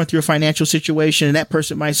 you're going through a financial situation, and that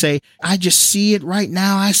person might say, I just see it right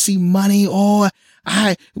now. I see money. Oh,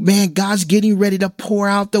 God's getting ready to pour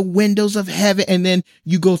out the windows of heaven. And then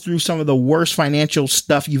you go through some of the worst financial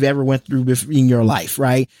stuff you've ever went through in your life,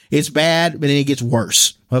 right? It's bad, but then it gets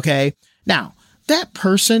worse. Okay. Now that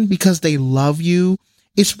person, because they love you,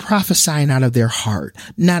 is prophesying out of their heart,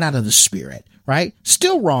 not out of the Spirit, right?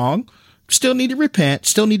 Still wrong. Still need to repent,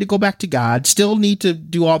 still need to go back to God, still need to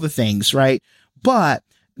do all the things, right? But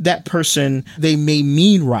that person, they may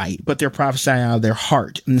mean right, but they're prophesying out of their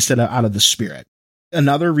heart instead of out of the Spirit.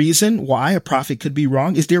 Another reason why a prophet could be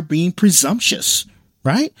wrong is they're being presumptuous,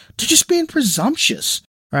 right? They're just being presumptuous,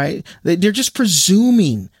 right? They're just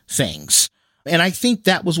presuming things. And I think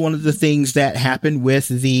that was one of the things that happened with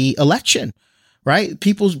the election. Right?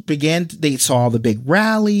 They saw the big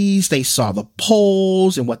rallies, they saw the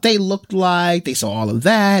polls and what they looked like. They saw all of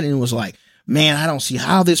that. And it was like, man, I don't see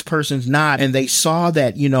how this person's not. And they saw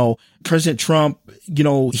that, President Trump,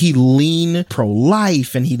 he leaned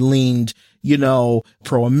pro-life and he leaned,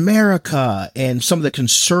 pro-America and some of the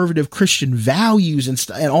conservative Christian values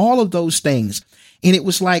and all of those things. And it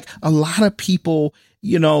was like a lot of people,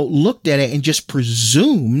 looked at it and just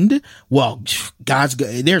presumed, well,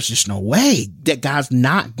 there's just no way that God's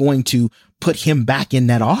not going to put him back in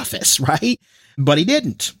that office, right? But he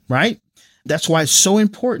didn't, right? That's why it's so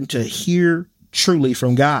important to hear truly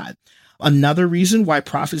from God. Another reason why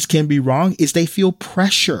prophets can be wrong is they feel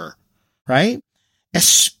pressure, right?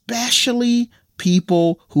 Especially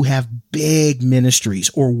people who have big ministries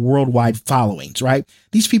or worldwide followings, right?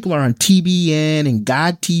 These people are on TBN and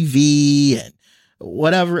God TV and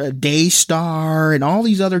whatever, Daystar and all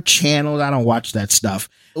these other channels. I don't watch that stuff.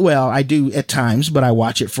 Well, I do at times, but I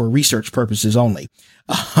watch it for research purposes only.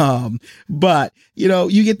 But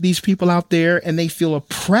you get these people out there and they feel a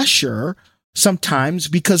pressure sometimes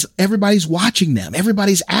because everybody's watching them.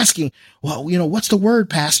 Everybody's asking, well, what's the word,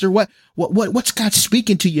 Pastor? What's God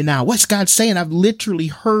speaking to you now? What's God saying? I've literally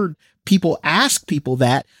heard people ask people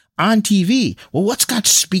that on TV. Well, what's God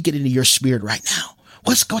speaking into your spirit right now?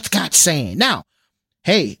 What's God saying? Now,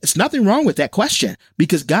 hey, it's nothing wrong with that question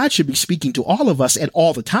because God should be speaking to all of us at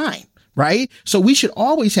all the time, right? So we should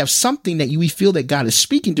always have something that we feel that God is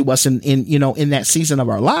speaking to us in that season of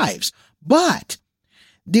our lives. But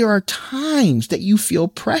there are times that you feel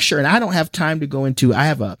pressure, and I don't have time to go into, I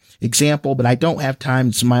have an example, but I don't have time.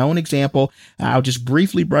 It's my own example. I'll just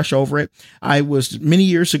briefly brush over it. I was many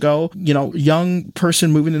years ago, young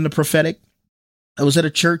person moving in the prophetic. I was at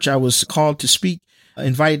a church. I was called to speak,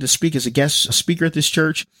 invited to speak as a guest speaker at this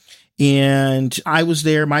church. And I was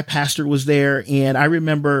there. My pastor was there. And I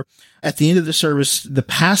remember at the end of the service, the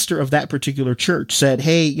pastor of that particular church said,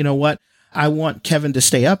 hey, you know what? I want Kevin to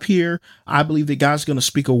stay up here. I believe that God's going to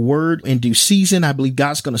speak a word in due season. I believe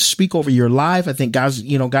God's going to speak over your life. I think God's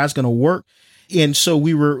going to work. And so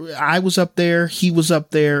I was up there, he was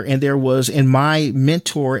up there, and my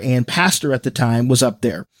mentor and pastor at the time was up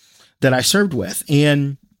there that I served with.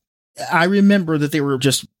 And I remember that they were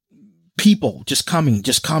just people just coming.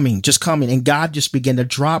 And God just began to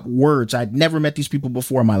drop words. I'd never met these people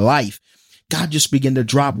before in my life. God just began to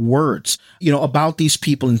drop words, about these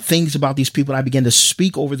people and things about these people. And I began to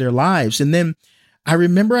speak over their lives. And then I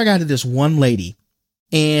remember I got to this one lady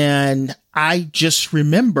and I just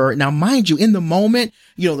remember, now mind you, in the moment,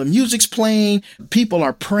 the music's playing, people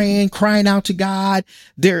are praying, crying out to God.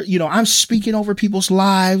 I'm speaking over people's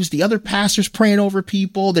lives. The other pastor's praying over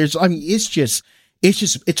people. It's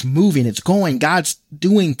moving, it's going, God's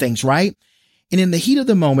doing things, right? And in the heat of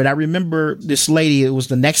the moment, I remember this lady, it was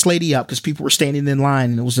the next lady up because people were standing in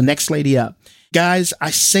line and it was the next lady up. Guys,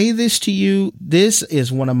 I say this to you. This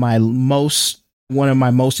is one of my most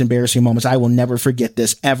embarrassing moments. I will never forget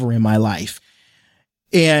this ever in my life.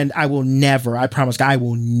 And I promise God, I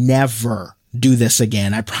will never do this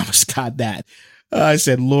again. I promise God that. I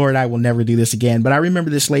said, Lord, I will never do this again. But I remember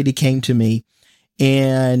this lady came to me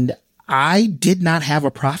and I did not have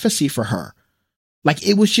a prophecy for her. Like,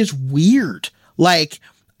 it was just weird. Like,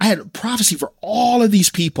 I had a prophecy for all of these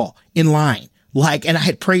people in line. And I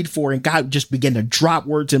had prayed for, and God just began to drop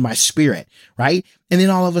words in my spirit, right? And then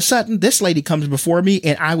all of a sudden, this lady comes before me,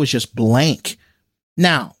 and I was just blank.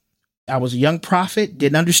 Now, I was a young prophet,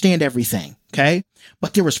 didn't understand everything, okay?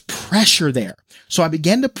 But there was pressure there. So I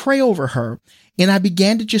began to pray over her, and I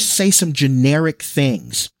began to just say some generic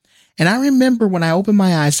things. And I remember when I opened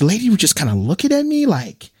my eyes, the lady was just kind of looking at me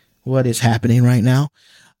like, what is happening right now?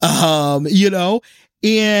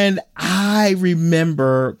 And I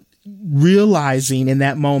remember realizing in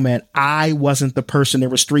that moment, I wasn't the person. There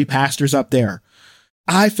was 3 pastors up there.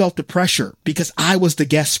 I felt the pressure because I was the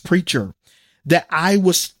guest preacher, that I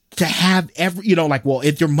was to have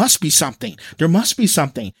there must be something. There must be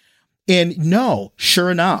something. And no,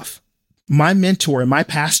 sure enough, my mentor and my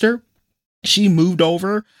pastor, she moved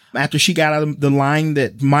over after she got out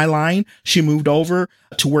of my line, she moved over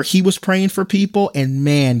to where he was praying for people. And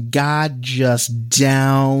man, God just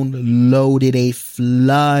downloaded a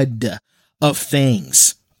flood of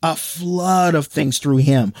things through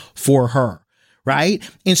him for her. Right.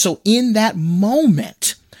 And so in that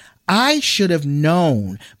moment, I should have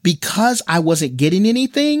known, because I wasn't getting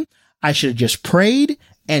anything, I should have just prayed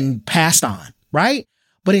and passed on. Right.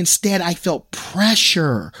 But instead, I felt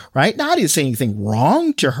pressure, right? Now, I didn't say anything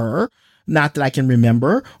wrong to her, not that I can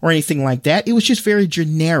remember or anything like that. It was just very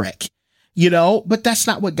generic, but that's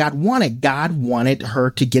not what God wanted. God wanted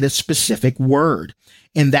her to get a specific word.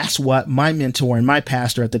 And that's what my mentor and my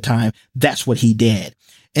pastor at the time, that's what he did.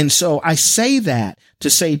 And so I say that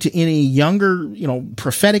to say to any younger,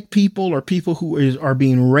 prophetic people or people who are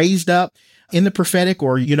being raised up in the prophetic,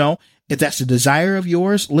 or, if that's a desire of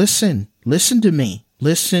yours, listen to me.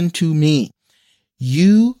 Listen to me.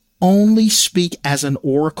 You only speak as an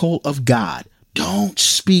oracle of God. Don't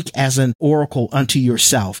speak as an oracle unto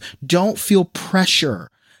yourself. Don't feel pressure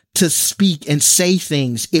to speak and say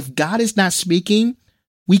things. If God is not speaking,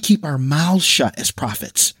 we keep our mouths shut as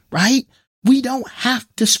prophets, right? We don't have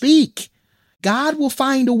to speak. God will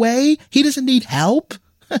find a way. He doesn't need help,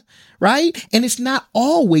 right? And it's not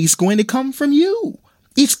always going to come from you.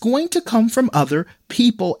 It's going to come from other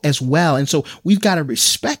people as well. And so we've got to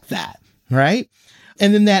respect that, right?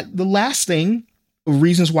 And then the last thing,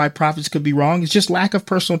 reasons why prophets could be wrong, is just lack of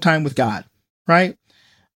personal time with God, right?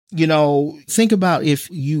 Think about if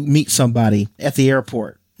you meet somebody at the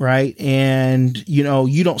airport, right? And,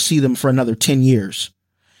 you don't see them for another 10 years.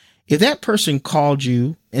 If that person called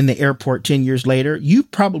you in the airport 10 years later, you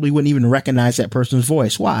probably wouldn't even recognize that person's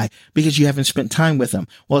voice. Why? Because you haven't spent time with them.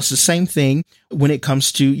 Well, it's the same thing when it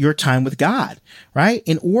comes to your time with God, right?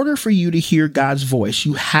 In order for you to hear God's voice,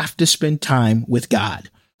 you have to spend time with God,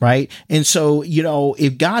 right? And so,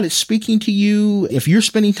 if God is speaking to you, if you're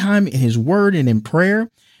spending time in his word and in prayer,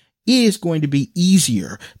 it is going to be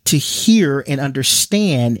easier to hear and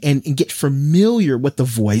understand and get familiar with the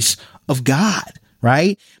voice of God.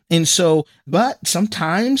 Right. And so, but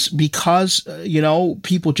sometimes because,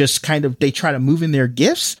 people just they try to move in their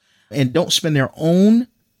gifts and don't spend their own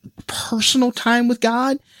personal time with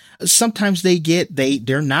God. Sometimes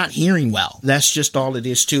they're not hearing well. That's just all it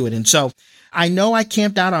is to it. And so I know I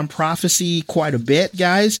camped out on prophecy quite a bit,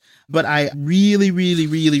 guys, but I really, really,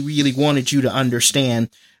 really, really wanted you to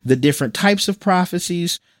understand the different types of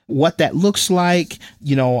prophecies, what that looks like,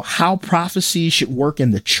 how prophecy should work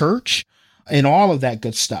in the church, and all of that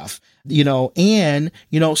good stuff, and,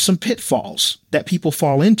 some pitfalls that people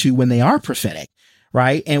fall into when they are prophetic,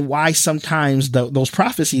 right? And why sometimes those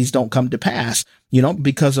prophecies don't come to pass,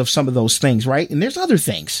 because of some of those things, right? And there's other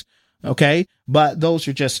things, okay? But those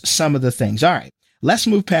are just some of the things. All right, let's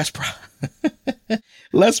move past,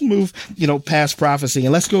 past prophecy,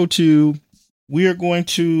 and let's go to, we are going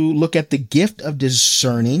to look at the gift of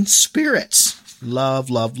discerning spirits. Love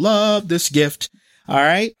this gift. All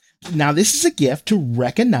right. Now, this is a gift to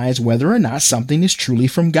recognize whether or not something is truly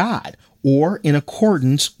from God or in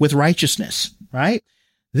accordance with righteousness, right?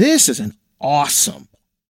 This is an awesome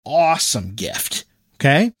gift,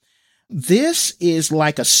 okay? This is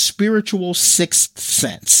like a spiritual sixth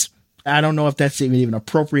sense. I don't know if that's even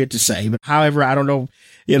appropriate to say, but however, I don't know,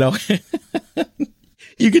 you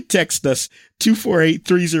could text us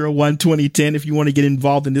 248-301-2010 if you want to get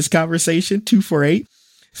involved in this conversation,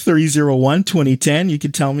 248-301-2010. You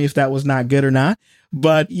can tell me if that was not good or not.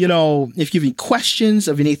 But, if you have any questions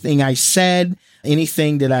of anything I said,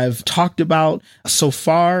 anything that I've talked about so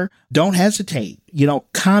far, don't hesitate.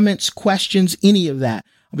 Comments, questions, any of that.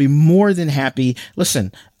 I'll be more than happy.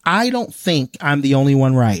 Listen, I don't think I'm the only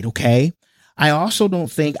one right, okay? I also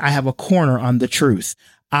don't think I have a corner on the truth.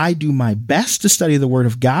 I do my best to study the Word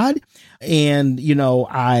of God. And,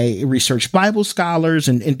 I research Bible scholars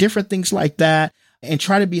and different things like that. And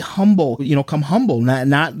try to be humble, come humble,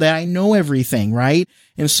 not that I know everything, right?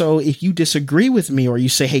 And so if you disagree with me or you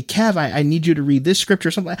say, hey, Kev, I need you to read this scripture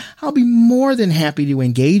or something, I'll be more than happy to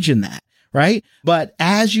engage in that, right? But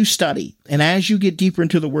as you study and as you get deeper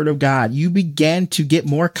into the Word of God, you begin to get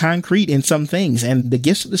more concrete in some things. And the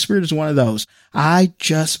gifts of the Spirit is one of those. I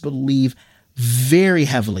just believe very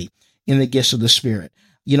heavily in the gifts of the Spirit,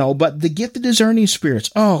 but the gift of discerning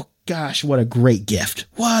spirits, oh gosh, what a great gift.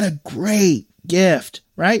 What a great gift,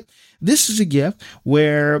 right? This is a gift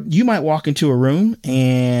where you might walk into a room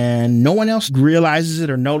and no one else realizes it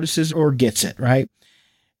or notices or gets it, right?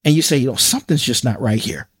 And you say, something's just not right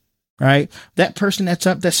here, right? That person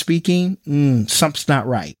that's speaking, something's not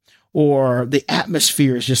right. Or the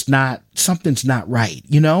atmosphere is just something's not right.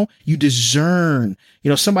 You discern,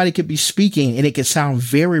 somebody could be speaking and it could sound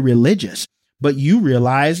very religious, but you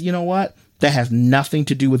realize, what? That has nothing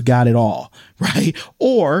to do with God at all, right?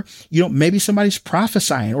 Or, maybe somebody's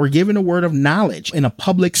prophesying or giving a word of knowledge in a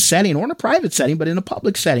public setting or in a private setting, but in a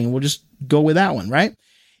public setting. We'll just go with that one, right?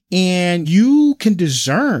 And you can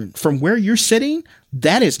discern from where you're sitting,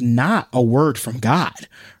 that is not a word from God,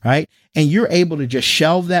 right? And you're able to just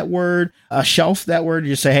shelf that word,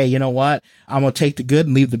 just say, hey, you know what? I'm going to take the good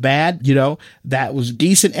and leave the bad. That was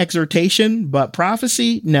decent exhortation, but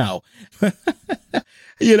prophecy, no.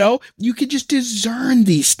 You could just discern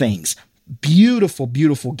these things. Beautiful,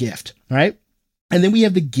 beautiful gift, right? And then we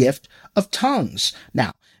have the gift of tongues.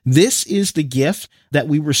 Now, this is the gift that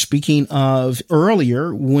we were speaking of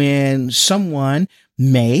earlier when someone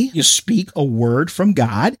may speak a word from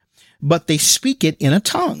God, but they speak it in a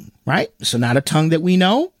tongue, right? So not a tongue that we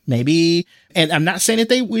know, maybe. And I'm not saying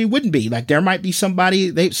that we wouldn't be. Like there might be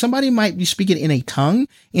somebody might be speaking in a tongue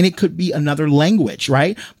and it could be another language,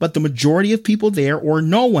 right? But the majority of people there or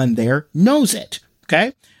no one there knows it.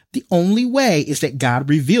 Okay. The only way is that God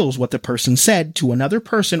reveals what the person said to another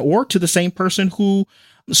person or to the same person who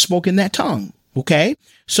spoke in that tongue. Okay.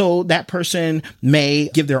 So that person may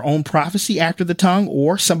give their own prophecy after the tongue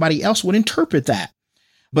or somebody else would interpret that.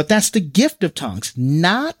 But that's the gift of tongues,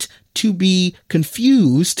 not to be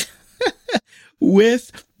confused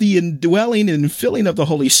with the indwelling and filling of the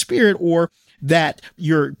Holy Spirit or that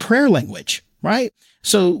your prayer language, right?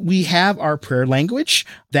 So we have our prayer language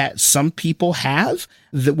that some people have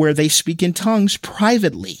where they speak in tongues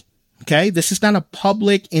privately. Okay. This is not a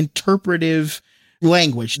public interpretive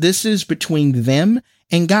language. This is between them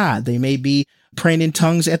and God. They may be praying in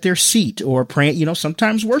tongues at their seat or praying,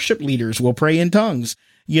 sometimes worship leaders will pray in tongues.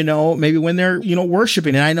 Maybe when they're,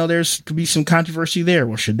 worshiping, and I know could be some controversy there.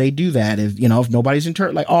 Well, should they do that if nobody's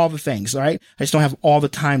like all the things, right? I just don't have all the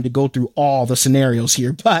time to go through all the scenarios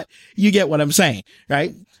here, but you get what I'm saying,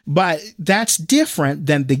 right? But that's different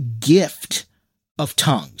than the gift of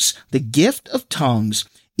tongues. The gift of tongues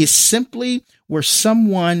is simply where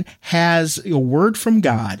someone has a word from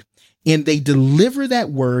God and they deliver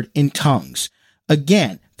that word in tongues.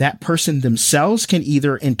 Again, that person themselves can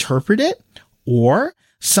either interpret it or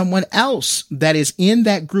someone else that is in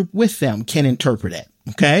that group with them can interpret it.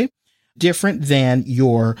 Okay. Different than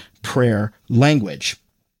your prayer language.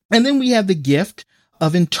 And then we have the gift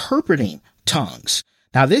of interpreting tongues.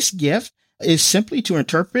 Now, this gift is simply to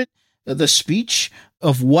interpret the speech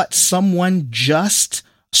of what someone just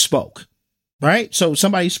spoke, right? So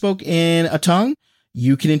somebody spoke in a tongue,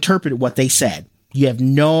 you can interpret what they said. You have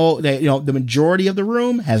the majority of the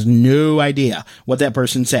room has no idea what that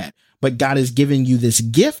person said. But God has given you this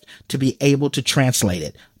gift to be able to translate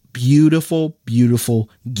it. Beautiful, beautiful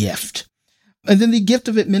gift. And then the gift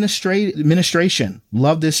of administration.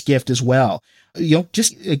 Love this gift as well.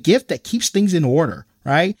 Just a gift that keeps things in order,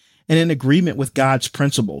 right? And in agreement with God's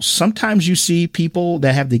principles. Sometimes you see people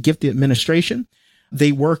that have the gift of administration.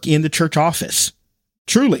 They work in the church office.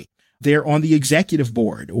 Truly. They're on the executive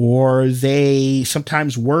board, or they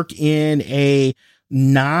sometimes work in a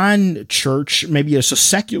non-church, maybe it's a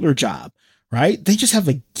secular job, right? They just have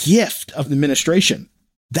a gift of administration.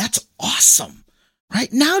 That's awesome,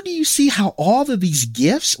 right? Now, do you see how all of these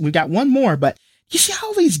gifts, we've got one more, but you see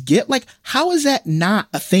how these how is that not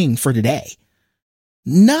a thing for today?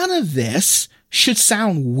 None of this should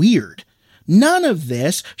sound weird. None of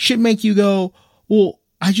this should make you go, well,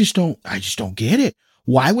 I just don't get it.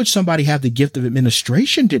 Why would somebody have the gift of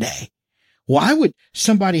administration today? Why would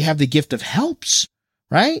somebody have the gift of helps?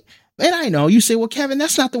 Right? And I know you say, well, Kevin,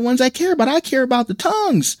 that's not the ones I care about. I care about the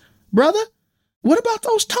tongues, brother. What about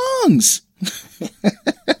those tongues?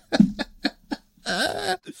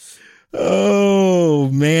 Oh,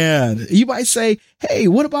 man. You might say, hey,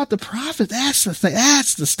 what about the prophet? That's the thing.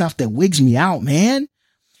 That's the stuff that wigs me out, man.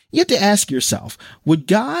 You have to ask yourself, would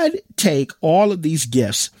God take all of these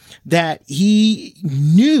gifts that he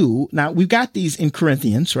knew? Now, we've got these in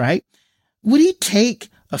Corinthians, right? Would he take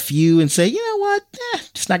a few and say, you know what?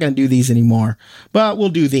 Just not going to do these anymore, but we'll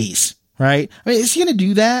do these, right? I mean, is he going to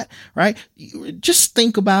do that, right? Just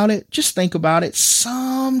think about it. Just think about it.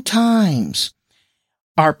 Sometimes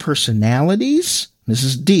our personalities, this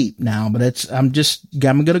is deep now, but I'm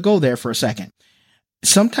going to go there for a second.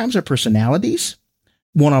 Sometimes our personalities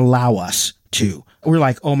won't allow us to. We're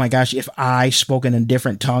like, oh my gosh, if I spoke in a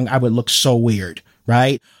different tongue, I would look so weird,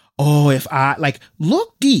 right? Oh, if I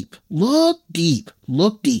look deep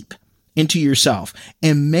into yourself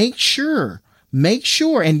and make sure.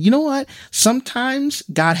 And you know what? Sometimes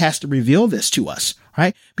God has to reveal this to us,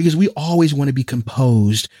 right? Because we always want to be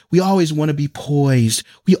composed. We always want to be poised.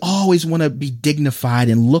 We always want to be dignified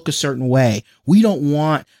and look a certain way. We don't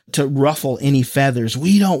want to ruffle any feathers.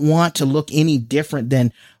 We don't want to look any different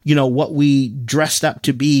than, what we dressed up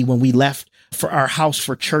to be when we left for our house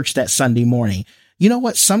for church that Sunday morning. You know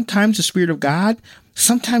what? Sometimes the Spirit of God,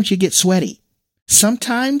 sometimes you get sweaty.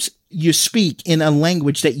 Sometimes you speak in a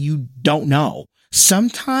language that you don't know.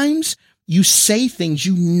 Sometimes you say things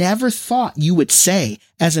you never thought you would say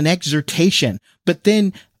as an exhortation, but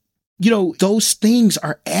then, those things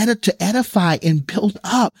are added to edify and build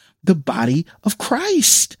up the body of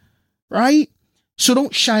Christ, right? So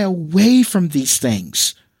don't shy away from these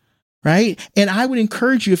things, right? And I would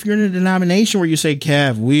encourage you, if you're in a denomination where you say,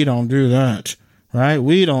 Kev, we don't do that, right?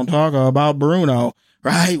 We don't talk about Bruno,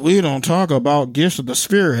 right? We don't talk about gifts of the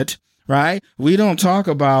Spirit, right? We don't talk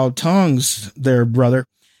about tongues there, brother.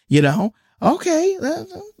 Okay,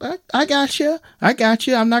 I got you.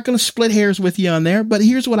 I'm not going to split hairs with you on there, but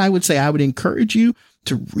here's what I would say. I would encourage you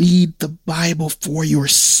to read the Bible for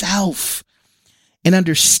yourself and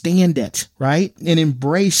understand it, right? And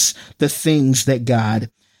embrace the things that God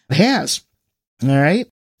has. All right.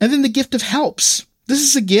 And then the gift of helps. This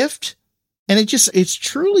is a gift, and it's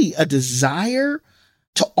truly a desire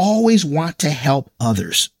to always want to help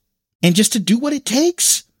others and just to do what it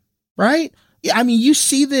takes, right? I mean, you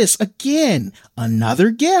see this again,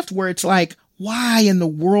 another gift where it's like, why in the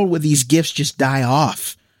world would these gifts just die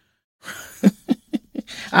off?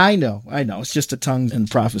 I know. It's just a tongue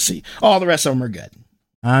and prophecy. All the rest of them are good.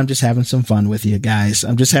 I'm just having some fun with you guys.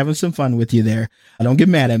 I'm just having some fun with you there. Don't get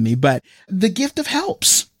mad at me, but the gift of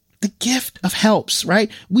helps,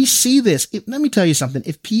 right? We see this. Let me tell you something.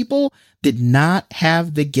 If people did not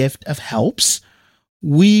have the gift of helps,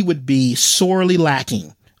 we would be sorely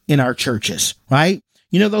lacking in our churches, right?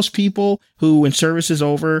 Those people who, when service is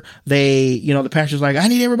over, the pastor's like, I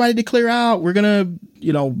need everybody to clear out. We're going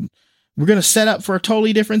to set up for a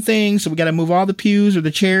totally different thing. So we got to move all the pews or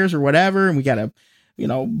the chairs or whatever. And we got to,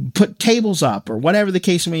 put tables up or whatever the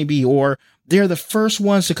case may be. Or they're the first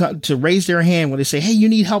ones to raise their hand when they say, hey, you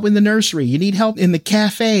need help in the nursery. You need help in the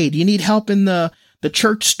cafe. Do you need help in the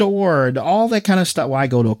church store, all that kind of stuff. Well, I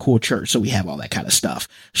go to a cool church, so we have all that kind of stuff.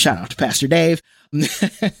 Shout out to Pastor Dave.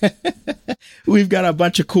 We've got a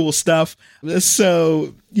bunch of cool stuff.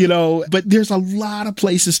 So, but there's a lot of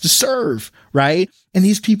places to serve, right? And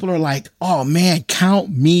these people are like, oh man,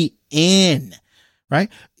 count me in, right?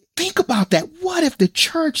 Think about that. What if the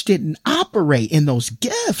church didn't operate in those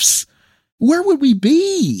gifts? Where would we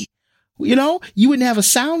be? You wouldn't have a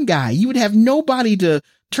sound guy. You would have nobody to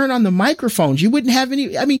turn on the microphones. You wouldn't have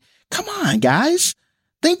any. I mean, come on, guys.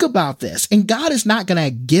 Think about this. And God is not going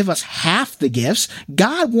to give us half the gifts.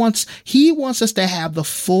 He wants us to have the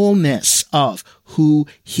fullness of who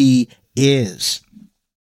he is.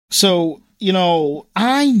 So,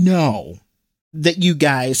 I know that you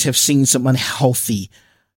guys have seen some unhealthy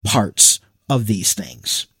parts of these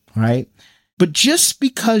things, right? But just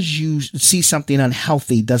because you see something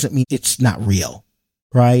unhealthy doesn't mean it's not real,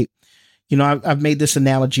 right? I've made this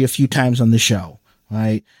analogy a few times on the show,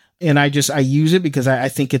 right? And I use it because I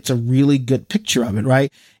think it's a really good picture of it,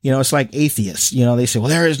 right? It's like atheists, they say, well,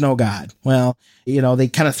 there is no God. Well, they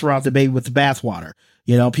kind of throw out the baby with the bathwater.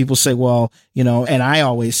 People say, well, and I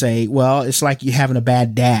always say, well, it's like you having a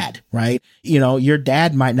bad dad, right? Your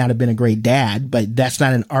dad might not have been a great dad, but that's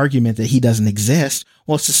not an argument that he doesn't exist.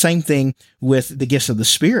 Well, it's the same thing with the gifts of the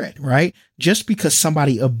Spirit, right? Just because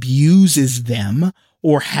somebody abuses them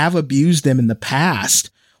or have abused them in the past,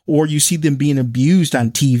 or you see them being abused on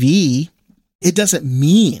TV, it doesn't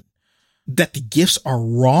mean that the gifts are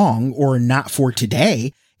wrong or not for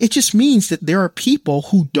today. It just means that there are people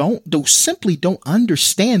who simply don't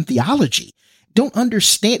understand theology, don't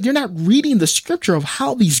understand. They're not reading the scripture of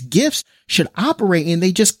how these gifts should operate, and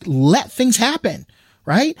they just let things happen,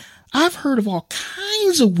 right? I've heard of all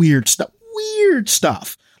kinds of weird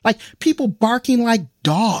stuff, like people barking like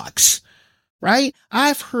dogs. Right?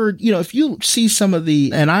 I've heard, if you see some of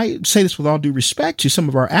and I say this with all due respect to some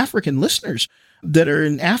of our African listeners that are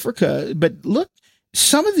in Africa, but look,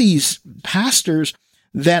 some of these pastors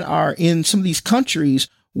that are in some of these countries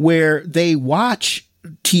where they watch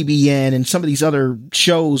TBN and some of these other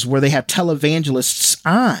shows where they have televangelists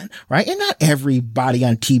on, right? And not everybody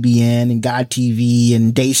on TBN and God TV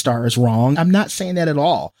and Daystar is wrong. I'm not saying that at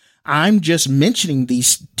all. I'm just mentioning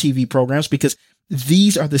these TV programs because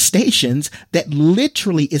these are the stations that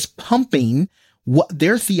literally is pumping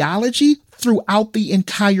their theology throughout the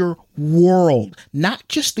entire world, not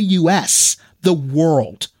just the U.S., the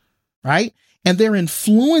world, right? And they're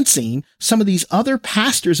influencing some of these other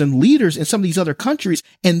pastors and leaders in some of these other countries,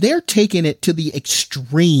 and they're taking it to the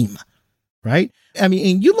extreme, right? I mean,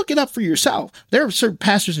 and you look it up for yourself. There are certain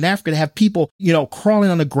pastors in Africa that have people, crawling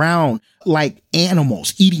on the ground like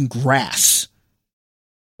animals, eating grass,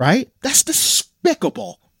 right? That's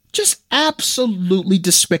despicable. Just absolutely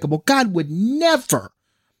despicable. God would never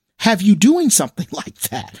have you doing something like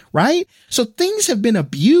that, right? So things have been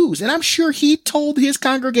abused, and I'm sure he told his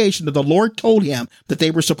congregation that the Lord told him that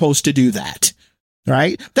they were supposed to do that,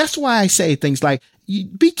 right? That's why I say things like,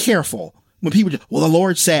 be careful when people just, well, the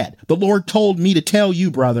Lord said, the Lord told me to tell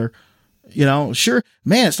you, brother, sure,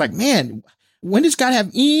 man, it's like, man, when does God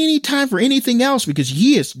have any time for anything else? Because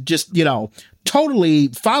he is just, totally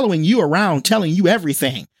following you around, telling you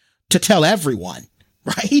everything to tell everyone,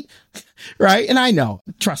 right? Right. And I know,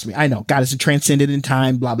 trust me, I know God is transcendent in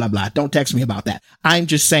time, blah, blah, blah. Don't text me about that. I'm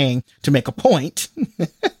just saying to make a point.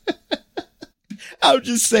 I'm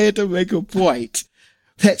just saying to make a point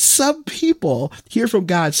that some people hear from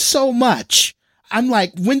God so much. I'm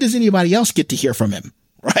like, when does anybody else get to hear from him?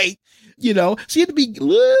 Right. So you have to be a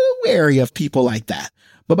little wary of people like that.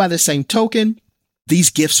 But by the same token,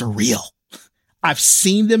 these gifts are real. I've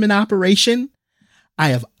seen them in operation. I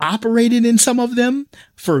have operated in some of them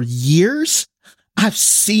for years. I've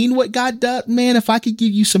seen what God does. Man, if I could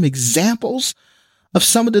give you some examples of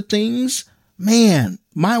some of the things, man,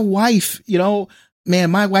 my wife,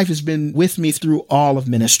 my wife has been with me through all of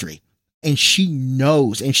ministry, and she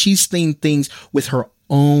knows, and she's seen things with her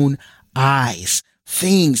own eyes,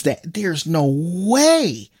 things that there's no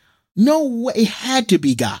way, it had to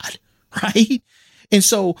be God, right? And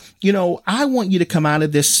so, I want you to come out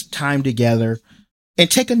of this time together and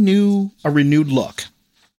take a renewed look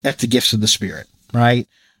at the gifts of the Spirit, right?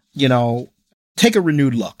 Take a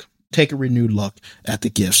renewed look at the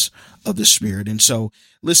gifts of the Spirit. And so,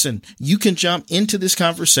 listen, you can jump into this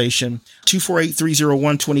conversation,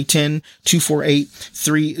 248-301-2010,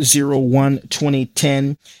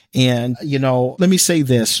 248-301-2010. And, let me say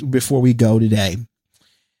this before we go today.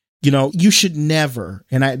 You should never,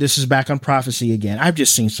 and this is back on prophecy again. I've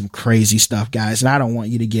just seen some crazy stuff, guys, and I don't want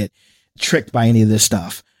you to get tricked by any of this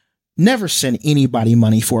stuff. Never send anybody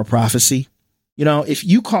money for a prophecy. If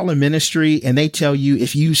you call a ministry and they tell you,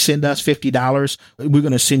 if you send us $50, we're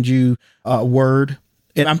going to send you a word.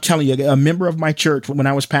 And I'm telling you, a member of my church, when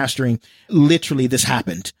I was pastoring, literally this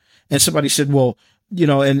happened. And somebody said, well,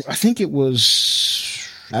 and I think it was,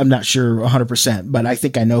 I'm not sure 100%, but I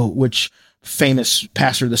think I know which famous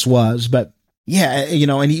pastor this was. But yeah,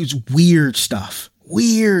 and he was weird stuff.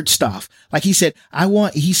 Like he said,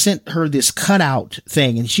 he sent her this cutout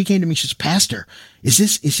thing, and she came to me, she says, Pastor, is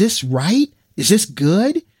this right? Is this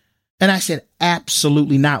good? And I said,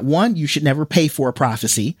 absolutely not. One, you should never pay for a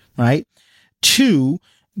prophecy, right? Two,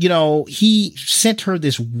 he sent her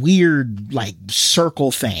this weird, like,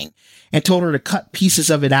 circle thing and told her to cut pieces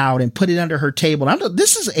of it out and put it under her table.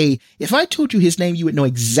 If I told you his name, you would know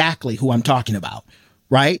exactly who I'm talking about.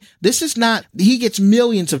 Right? This is not, he gets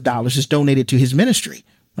millions of dollars just donated to his ministry,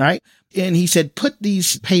 right? And he said, put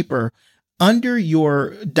these paper under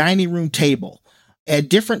your dining room table at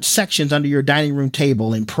different sections under your dining room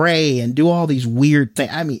table and pray and do all these weird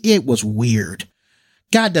things. I mean, it was weird.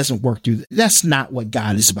 God doesn't work through that. That's not what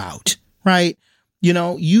God is about, right?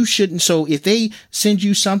 You shouldn't. So if they send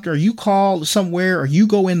you something, or you call somewhere, or you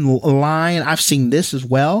go in line, I've seen this as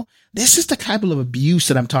well. This is the type of abuse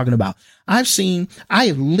that I'm talking about. I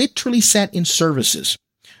have literally sat in services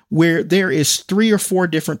where there is 3 or 4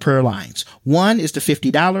 different prayer lines. One is the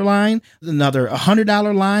 $50 line, another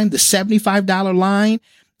 $100 line, the $75 line.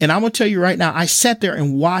 And I'm going to tell you right now, I sat there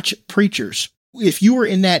and watched preachers. If you were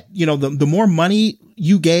in that, the more money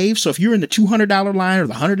you gave. So if you're in the $200 line or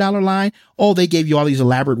the $100 line, they gave you all these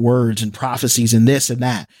elaborate words and prophecies and this and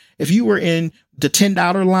that. If you were in the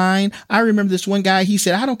 $10 line, I remember this one guy, he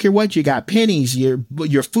said, I don't care what you got, pennies,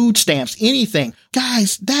 your food stamps, anything.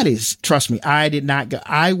 Guys, trust me, I did not go.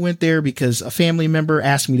 I went there because a family member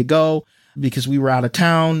asked me to go because we were out of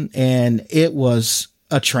town, and it was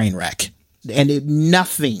a train wreck. And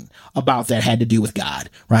nothing about that had to do with God,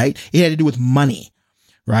 right? It had to do with money,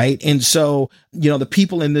 right? And so, the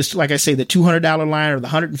people in this, like I say, the $200 line or the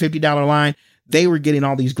 $150 line, they were getting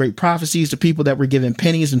all these great prophecies. The people that were given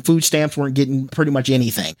pennies and food stamps weren't getting pretty much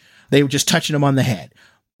anything. They were just touching them on the head.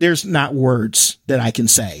 There's not words that I can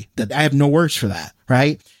say. That I have no words for that,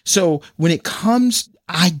 right? So when it comes,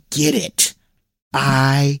 I get it.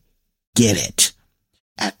 At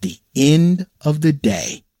the end of the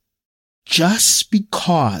day, just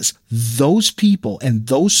because those people and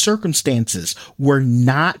those circumstances were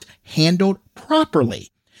not handled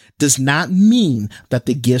properly does not mean that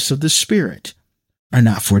the gifts of the Spirit are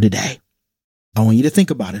not for today. I want you to think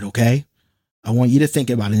about it, okay? I want you to think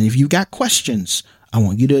about it. And if you got questions, I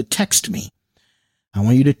want you to text me. I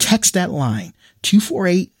want you to text that line,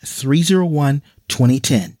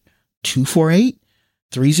 248-301-2010.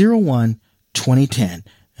 248-301-2010.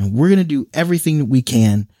 And we're going to do everything that we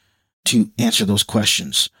can to answer those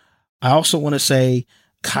questions. I also want to say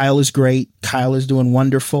Kyle is great. Kyle is doing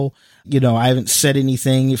wonderful. You know, I haven't said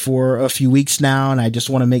anything for a few weeks now, and I just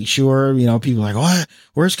want to make sure, you know, people are like, oh,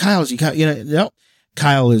 where's Kyle? Is he, no,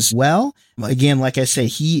 Kyle is well. Again, like I say,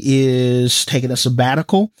 he is taking a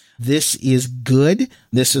sabbatical. This is good.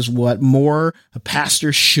 This is what more a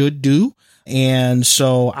pastor should do. And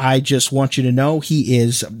so I just want you to know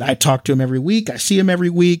I talk to him every week. I see him every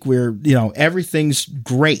week. Everything's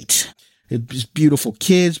great. It's beautiful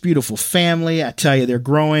kids, beautiful family. I tell you, they're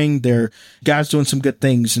growing. God's doing some good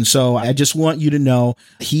things. And so I just want you to know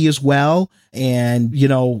he is well. And,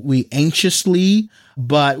 we anxiously,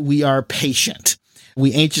 but we are patient.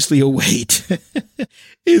 We anxiously await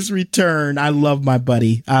his return. I love my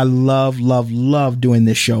buddy. I love doing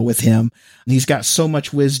this show with him. He's got so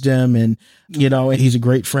much wisdom and he's a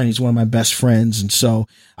great friend. He's one of my best friends. And so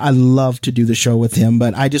I love to do the show with him,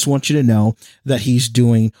 but I just want you to know that he's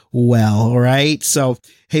doing well. All right. So,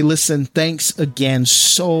 hey, listen, thanks again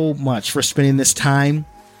so much for spending this time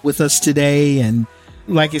with us today. And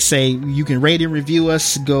like I say, you can rate and review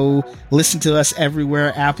us. Go listen to us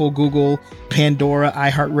everywhere. Apple, Google, Pandora,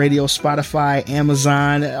 iHeartRadio, Spotify,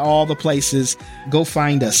 Amazon, all the places. Go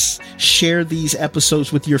find us. Share these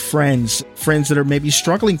episodes with your friends that are maybe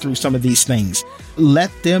struggling through some of these things.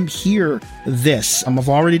 Let them hear this. I've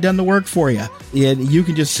already done the work for you. And you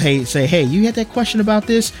can just say, hey, you had that question about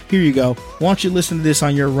this? Here you go. Why don't you listen to this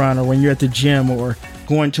on your run or when you're at the gym or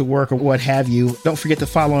going to work or what have you. Don't forget to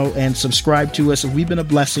follow and subscribe to us. If we've been a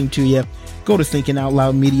blessing to you, go to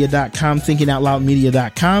thinkingoutloudmedia.com,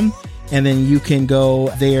 thinkingoutloudmedia.com, and then you can go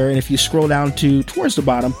there. And if you scroll down towards the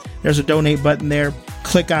bottom, there's a donate button there.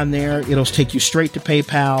 Click on there. It'll take you straight to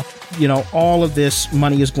PayPal. All of this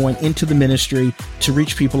money is going into the ministry to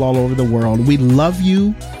reach people all over the world. We love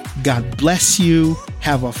you. God bless you.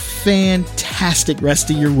 Have a fantastic rest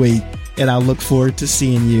of your week. And I'll look forward to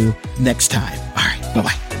seeing you next time. All right.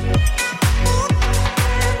 Bye-bye.